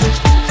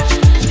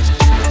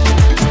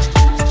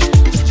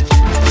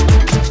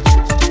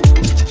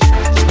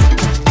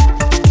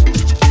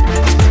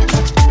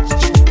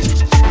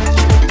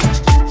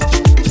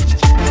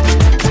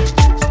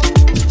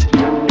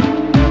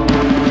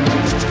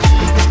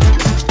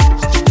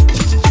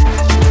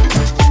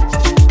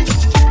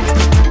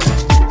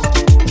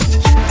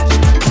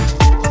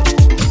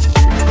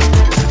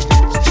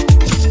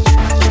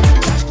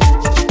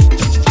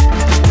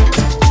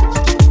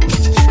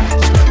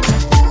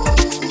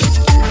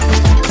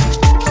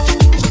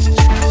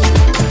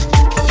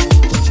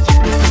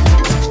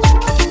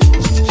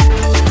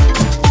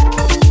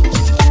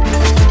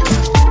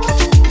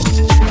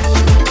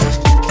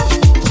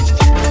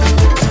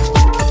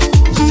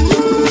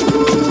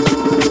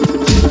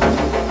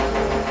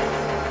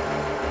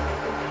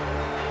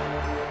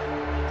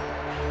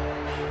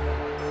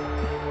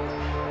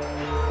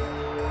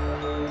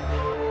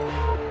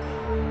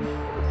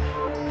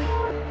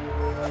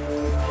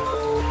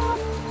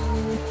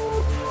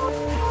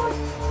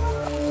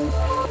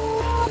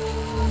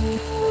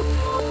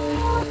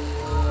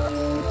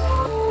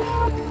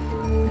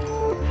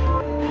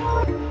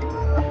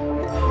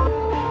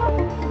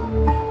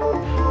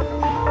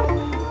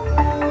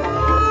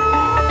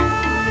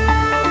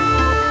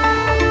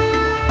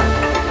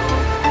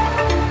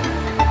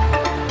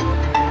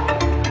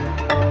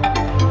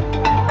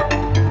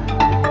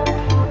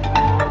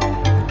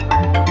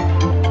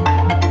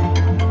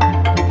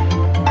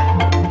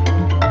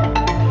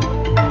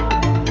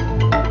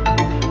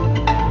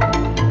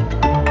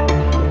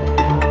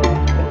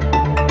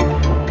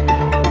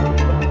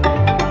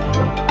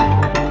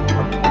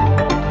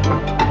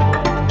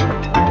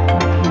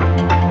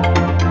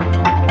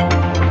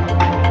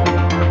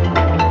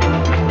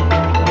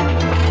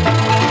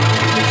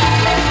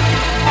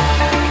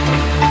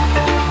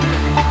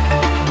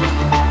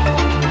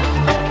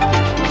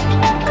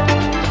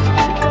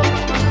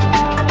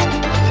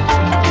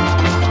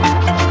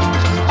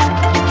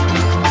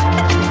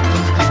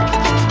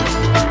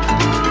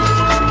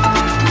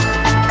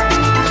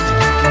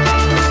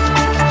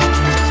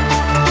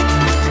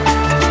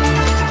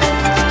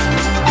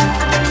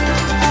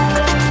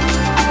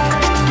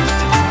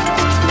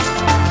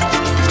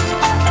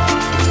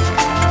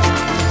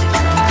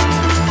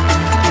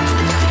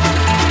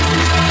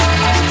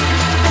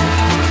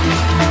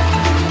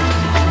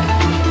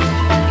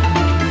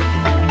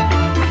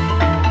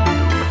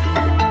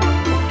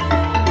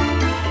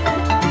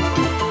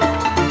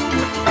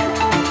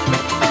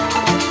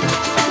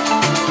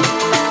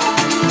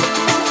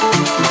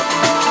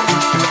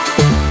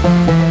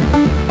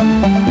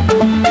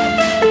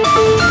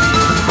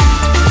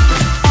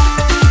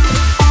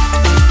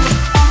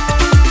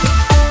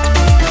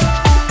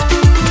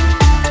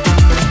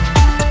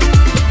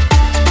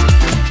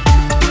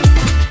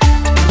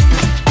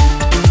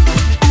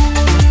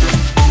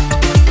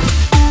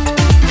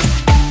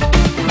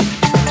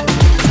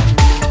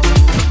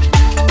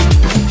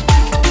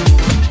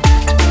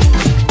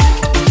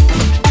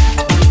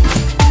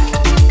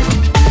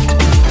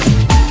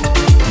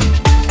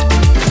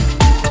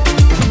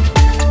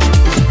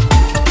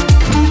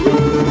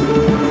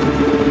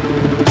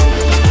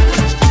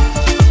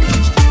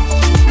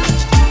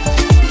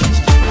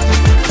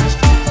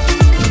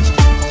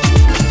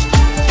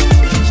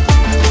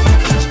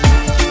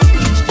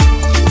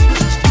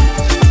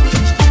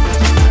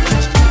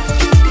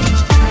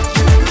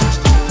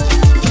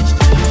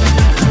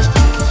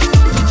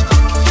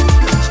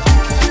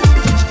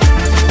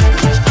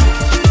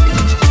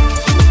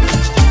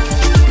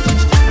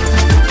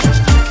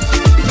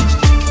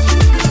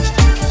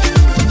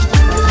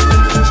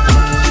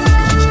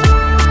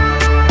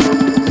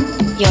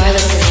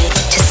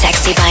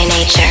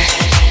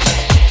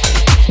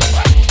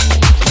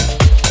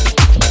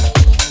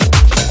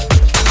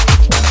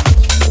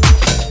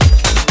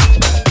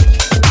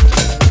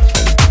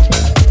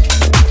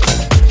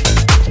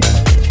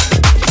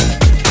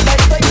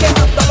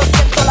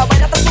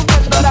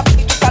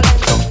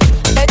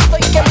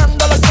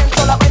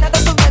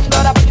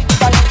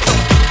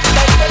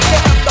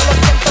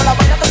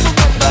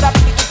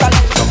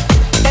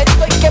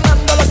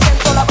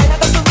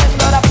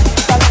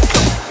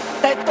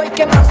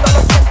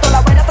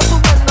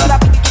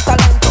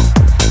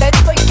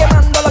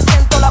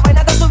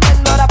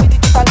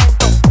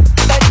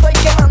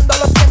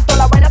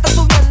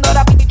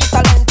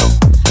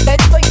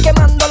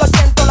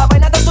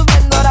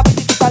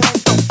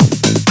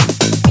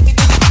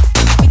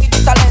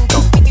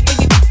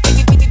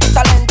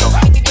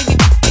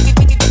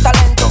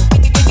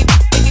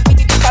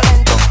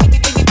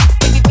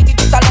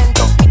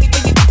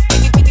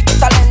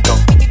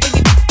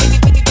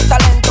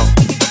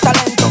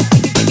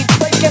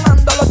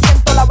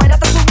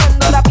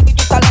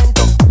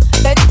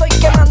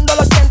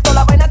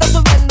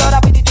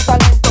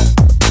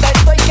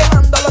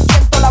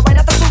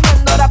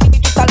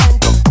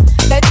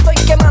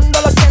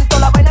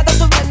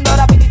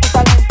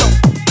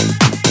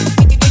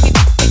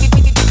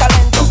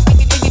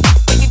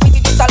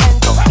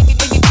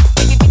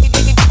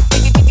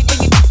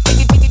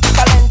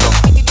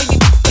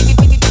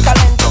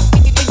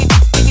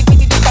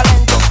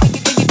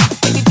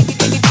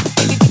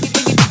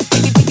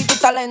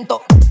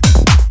 talento.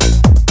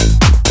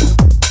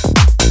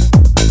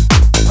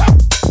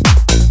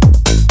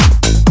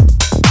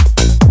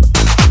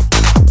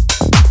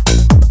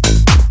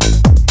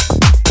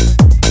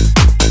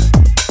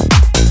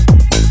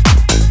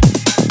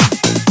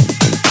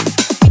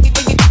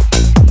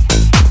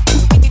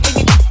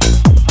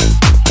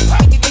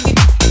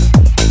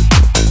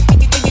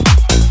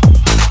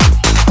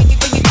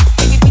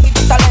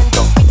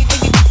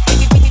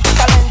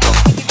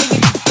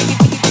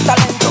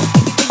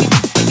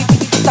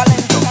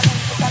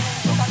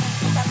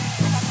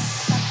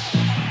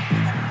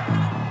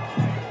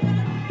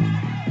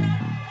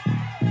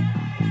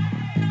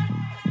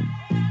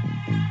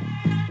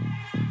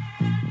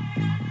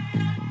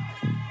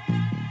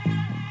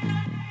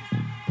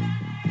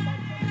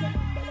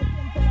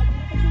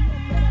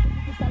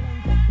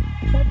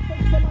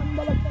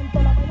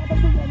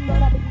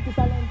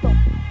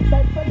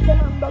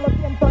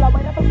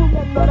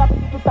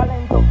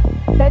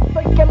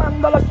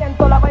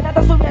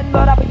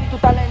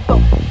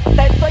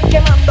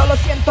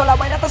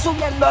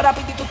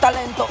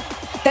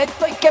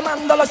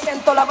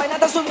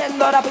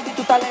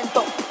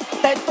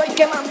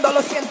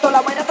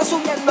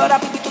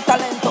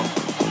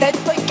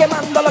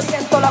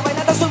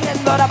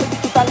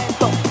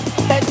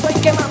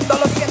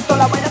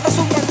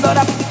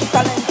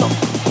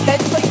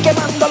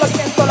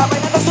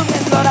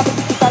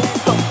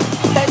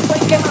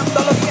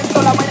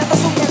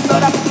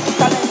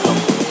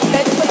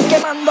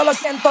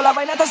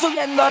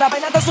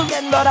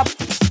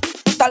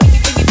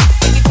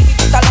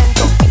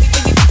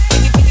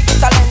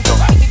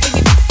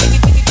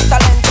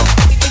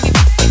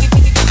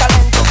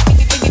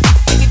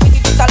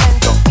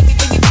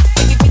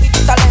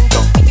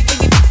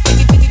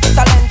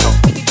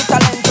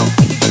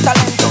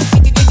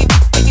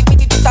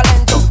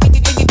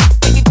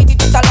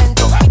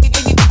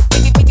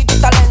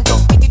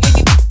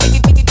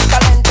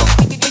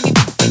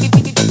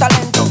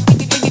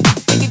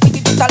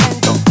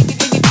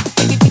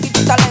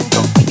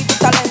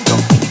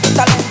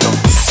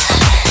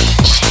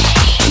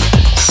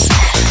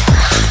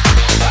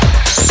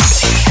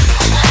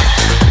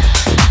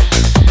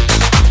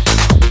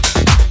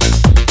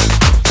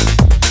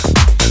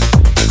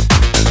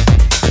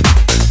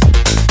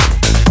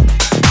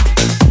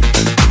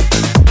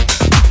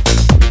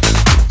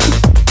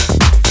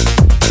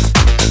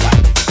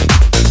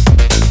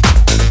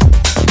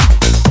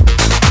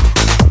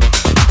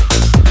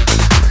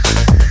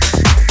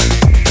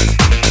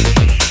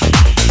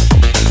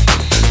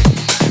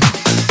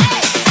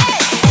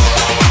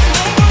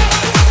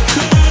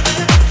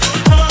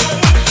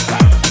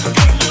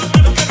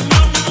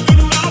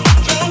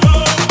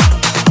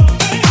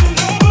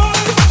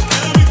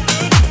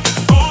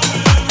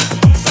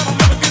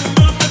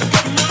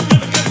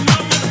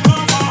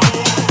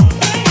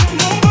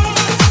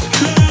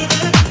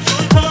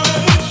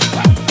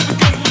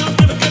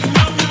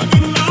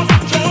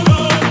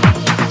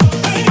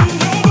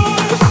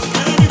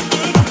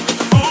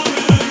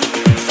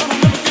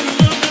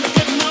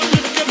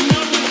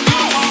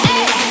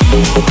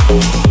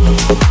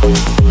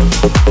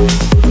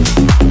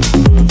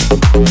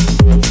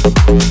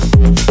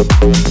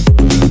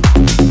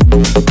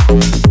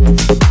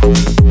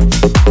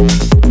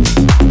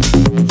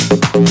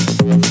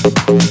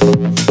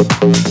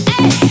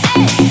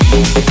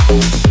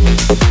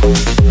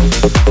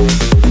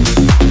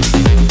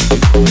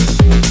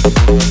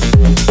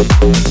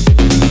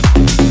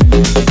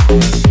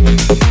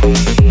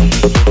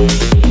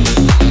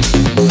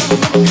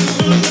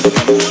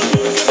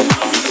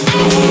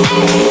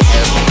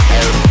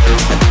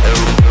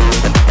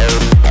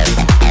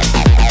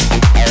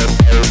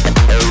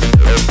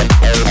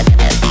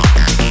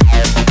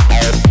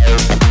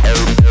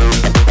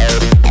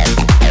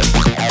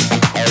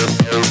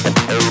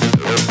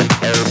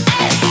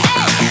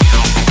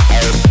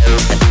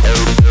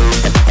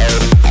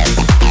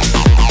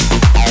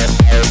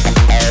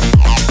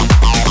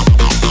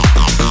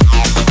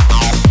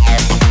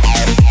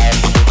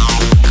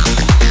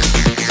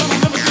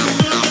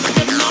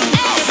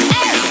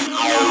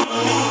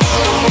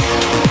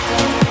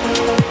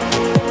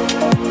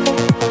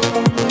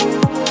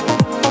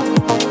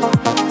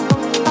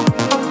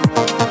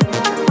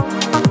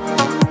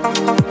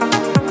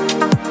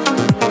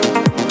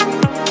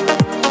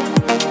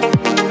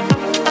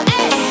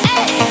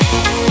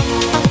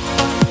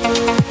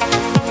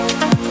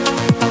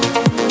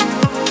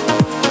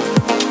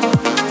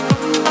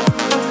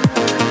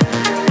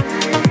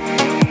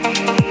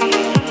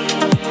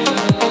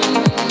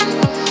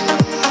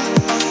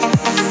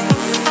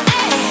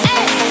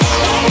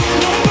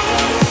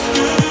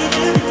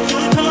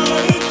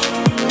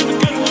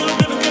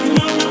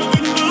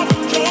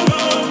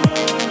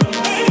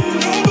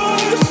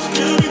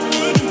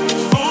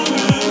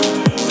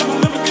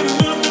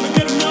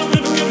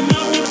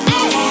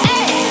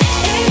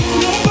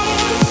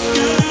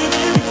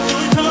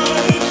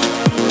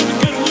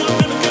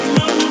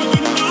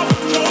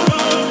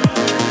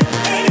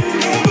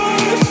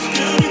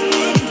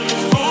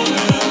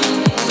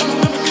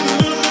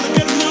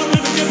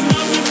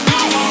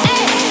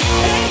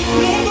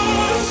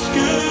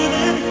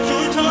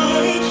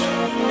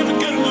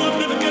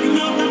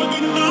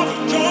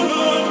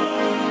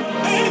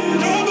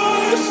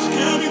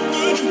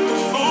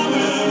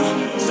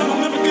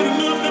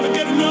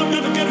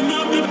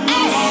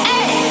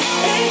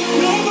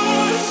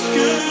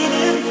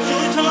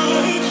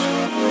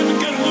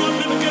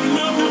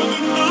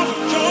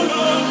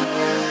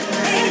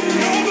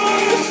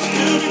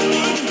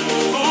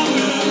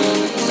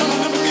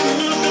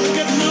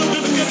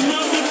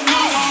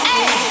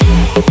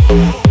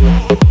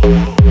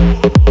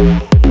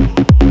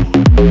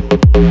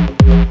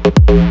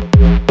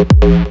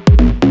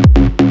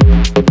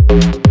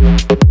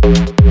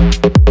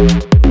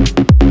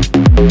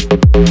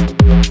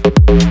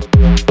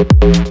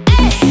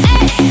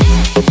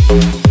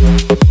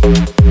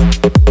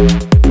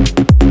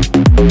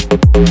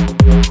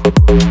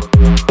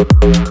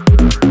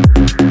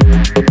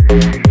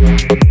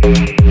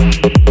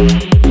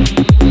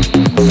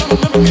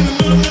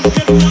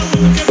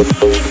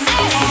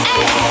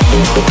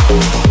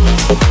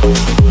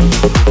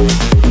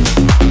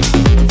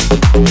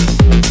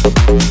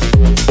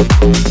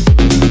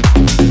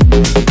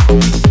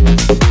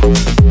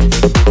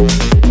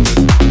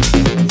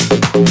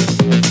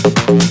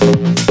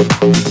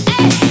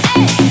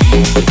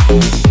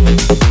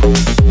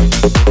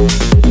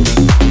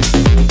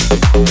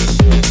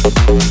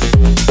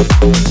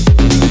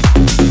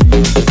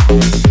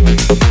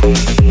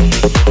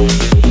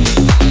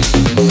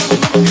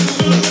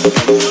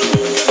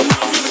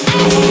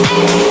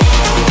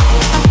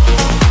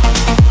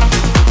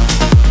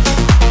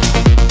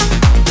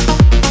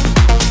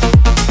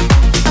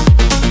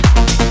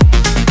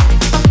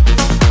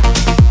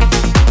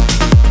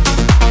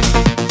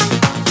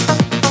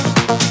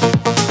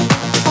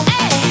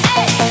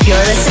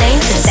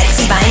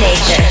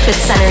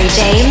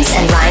 James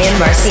and Ryan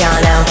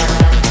Marciano.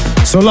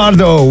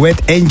 Solardo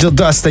with Angel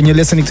Dust, and you're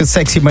listening to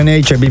Sexy by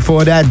Nature.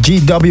 Before that,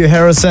 GW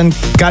Harrison,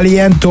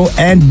 Caliento,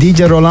 and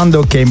DJ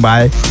Rolando came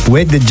by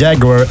with the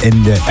Jaguar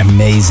in the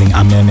amazing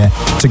Amene,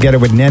 together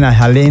with Nena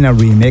Helena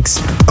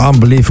remix.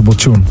 Unbelievable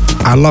tune.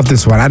 I love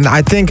this one. And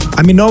I think,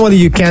 normally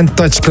you can't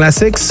touch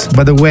classics,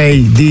 but the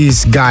way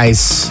these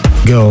girls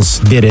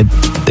did it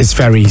is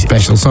very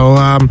special. So,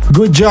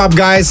 good job,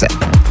 guys.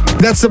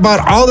 That's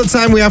about all the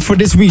time we have for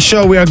this week's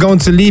show. We are going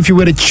to leave you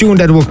with a tune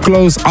that will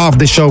close off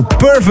the show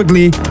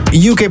perfectly.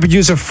 UK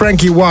producer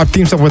Frankie Watt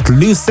teams up with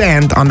Loose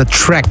End on the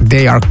track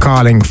they are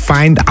calling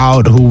Find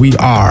Out Who We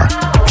Are.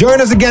 Join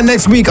us again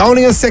next week,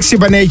 only on Sexy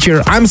by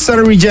Nature. I'm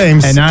Sonny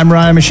James. And I'm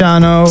Ryan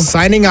Marciano.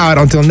 Signing out.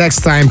 Until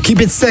next time, keep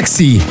it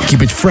sexy,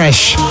 keep it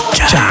fresh.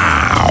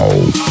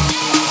 Ciao.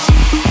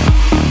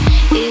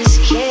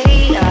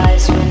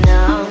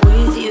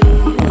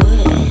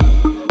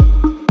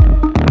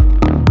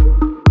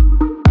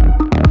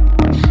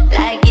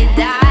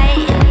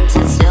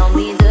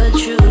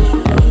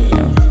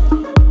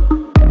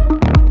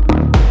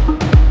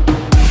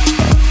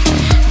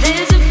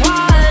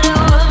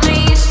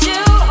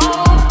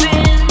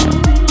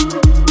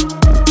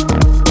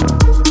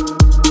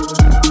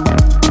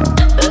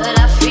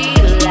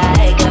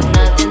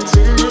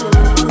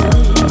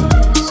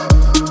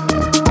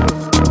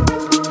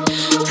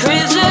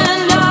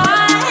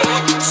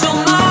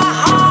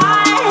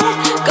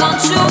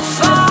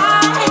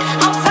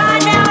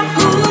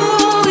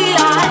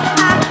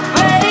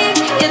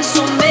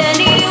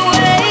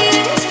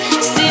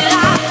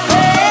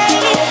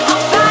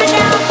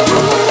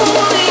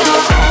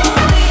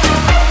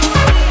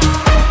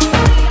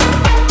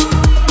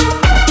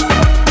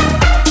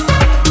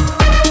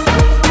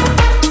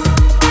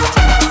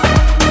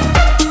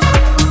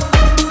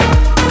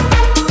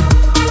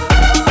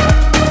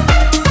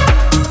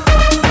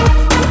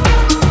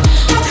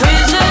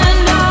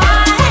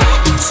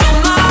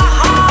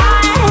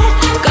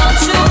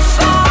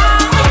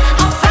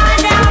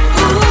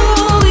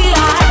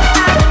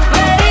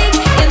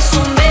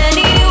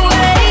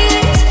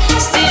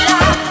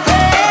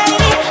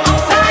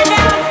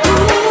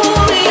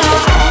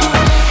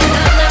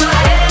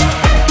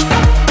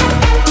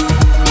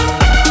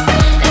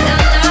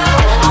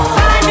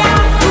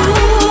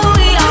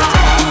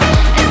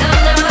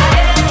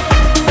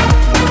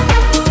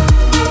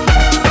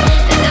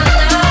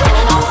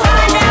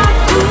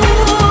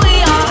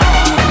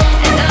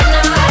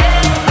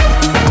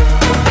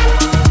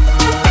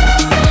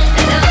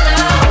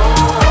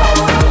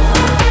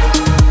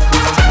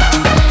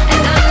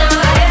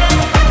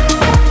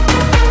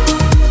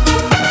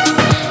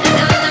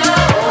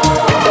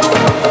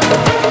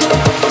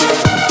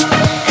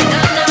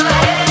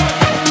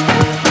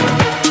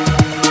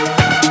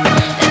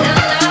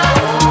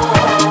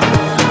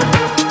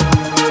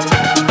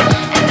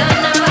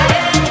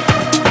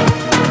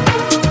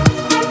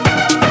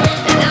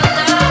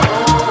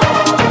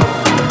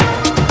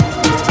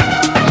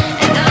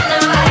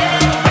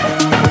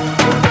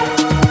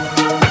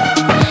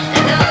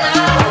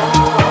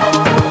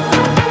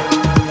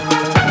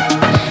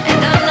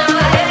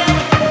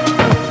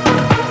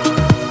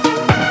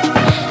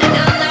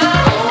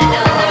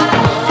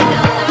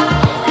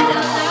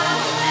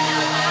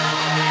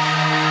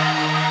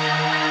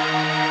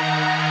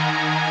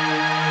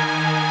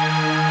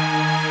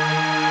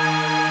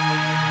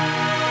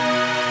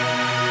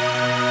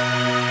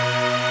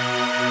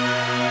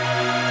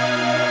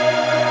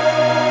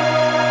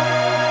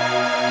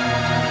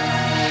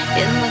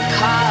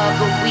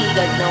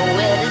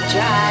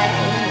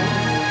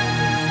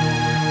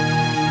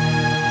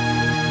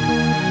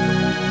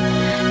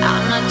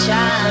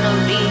 Trying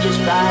to be just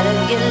part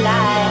of your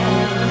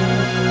life.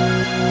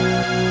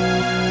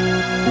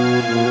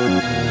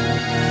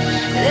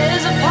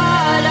 There's a part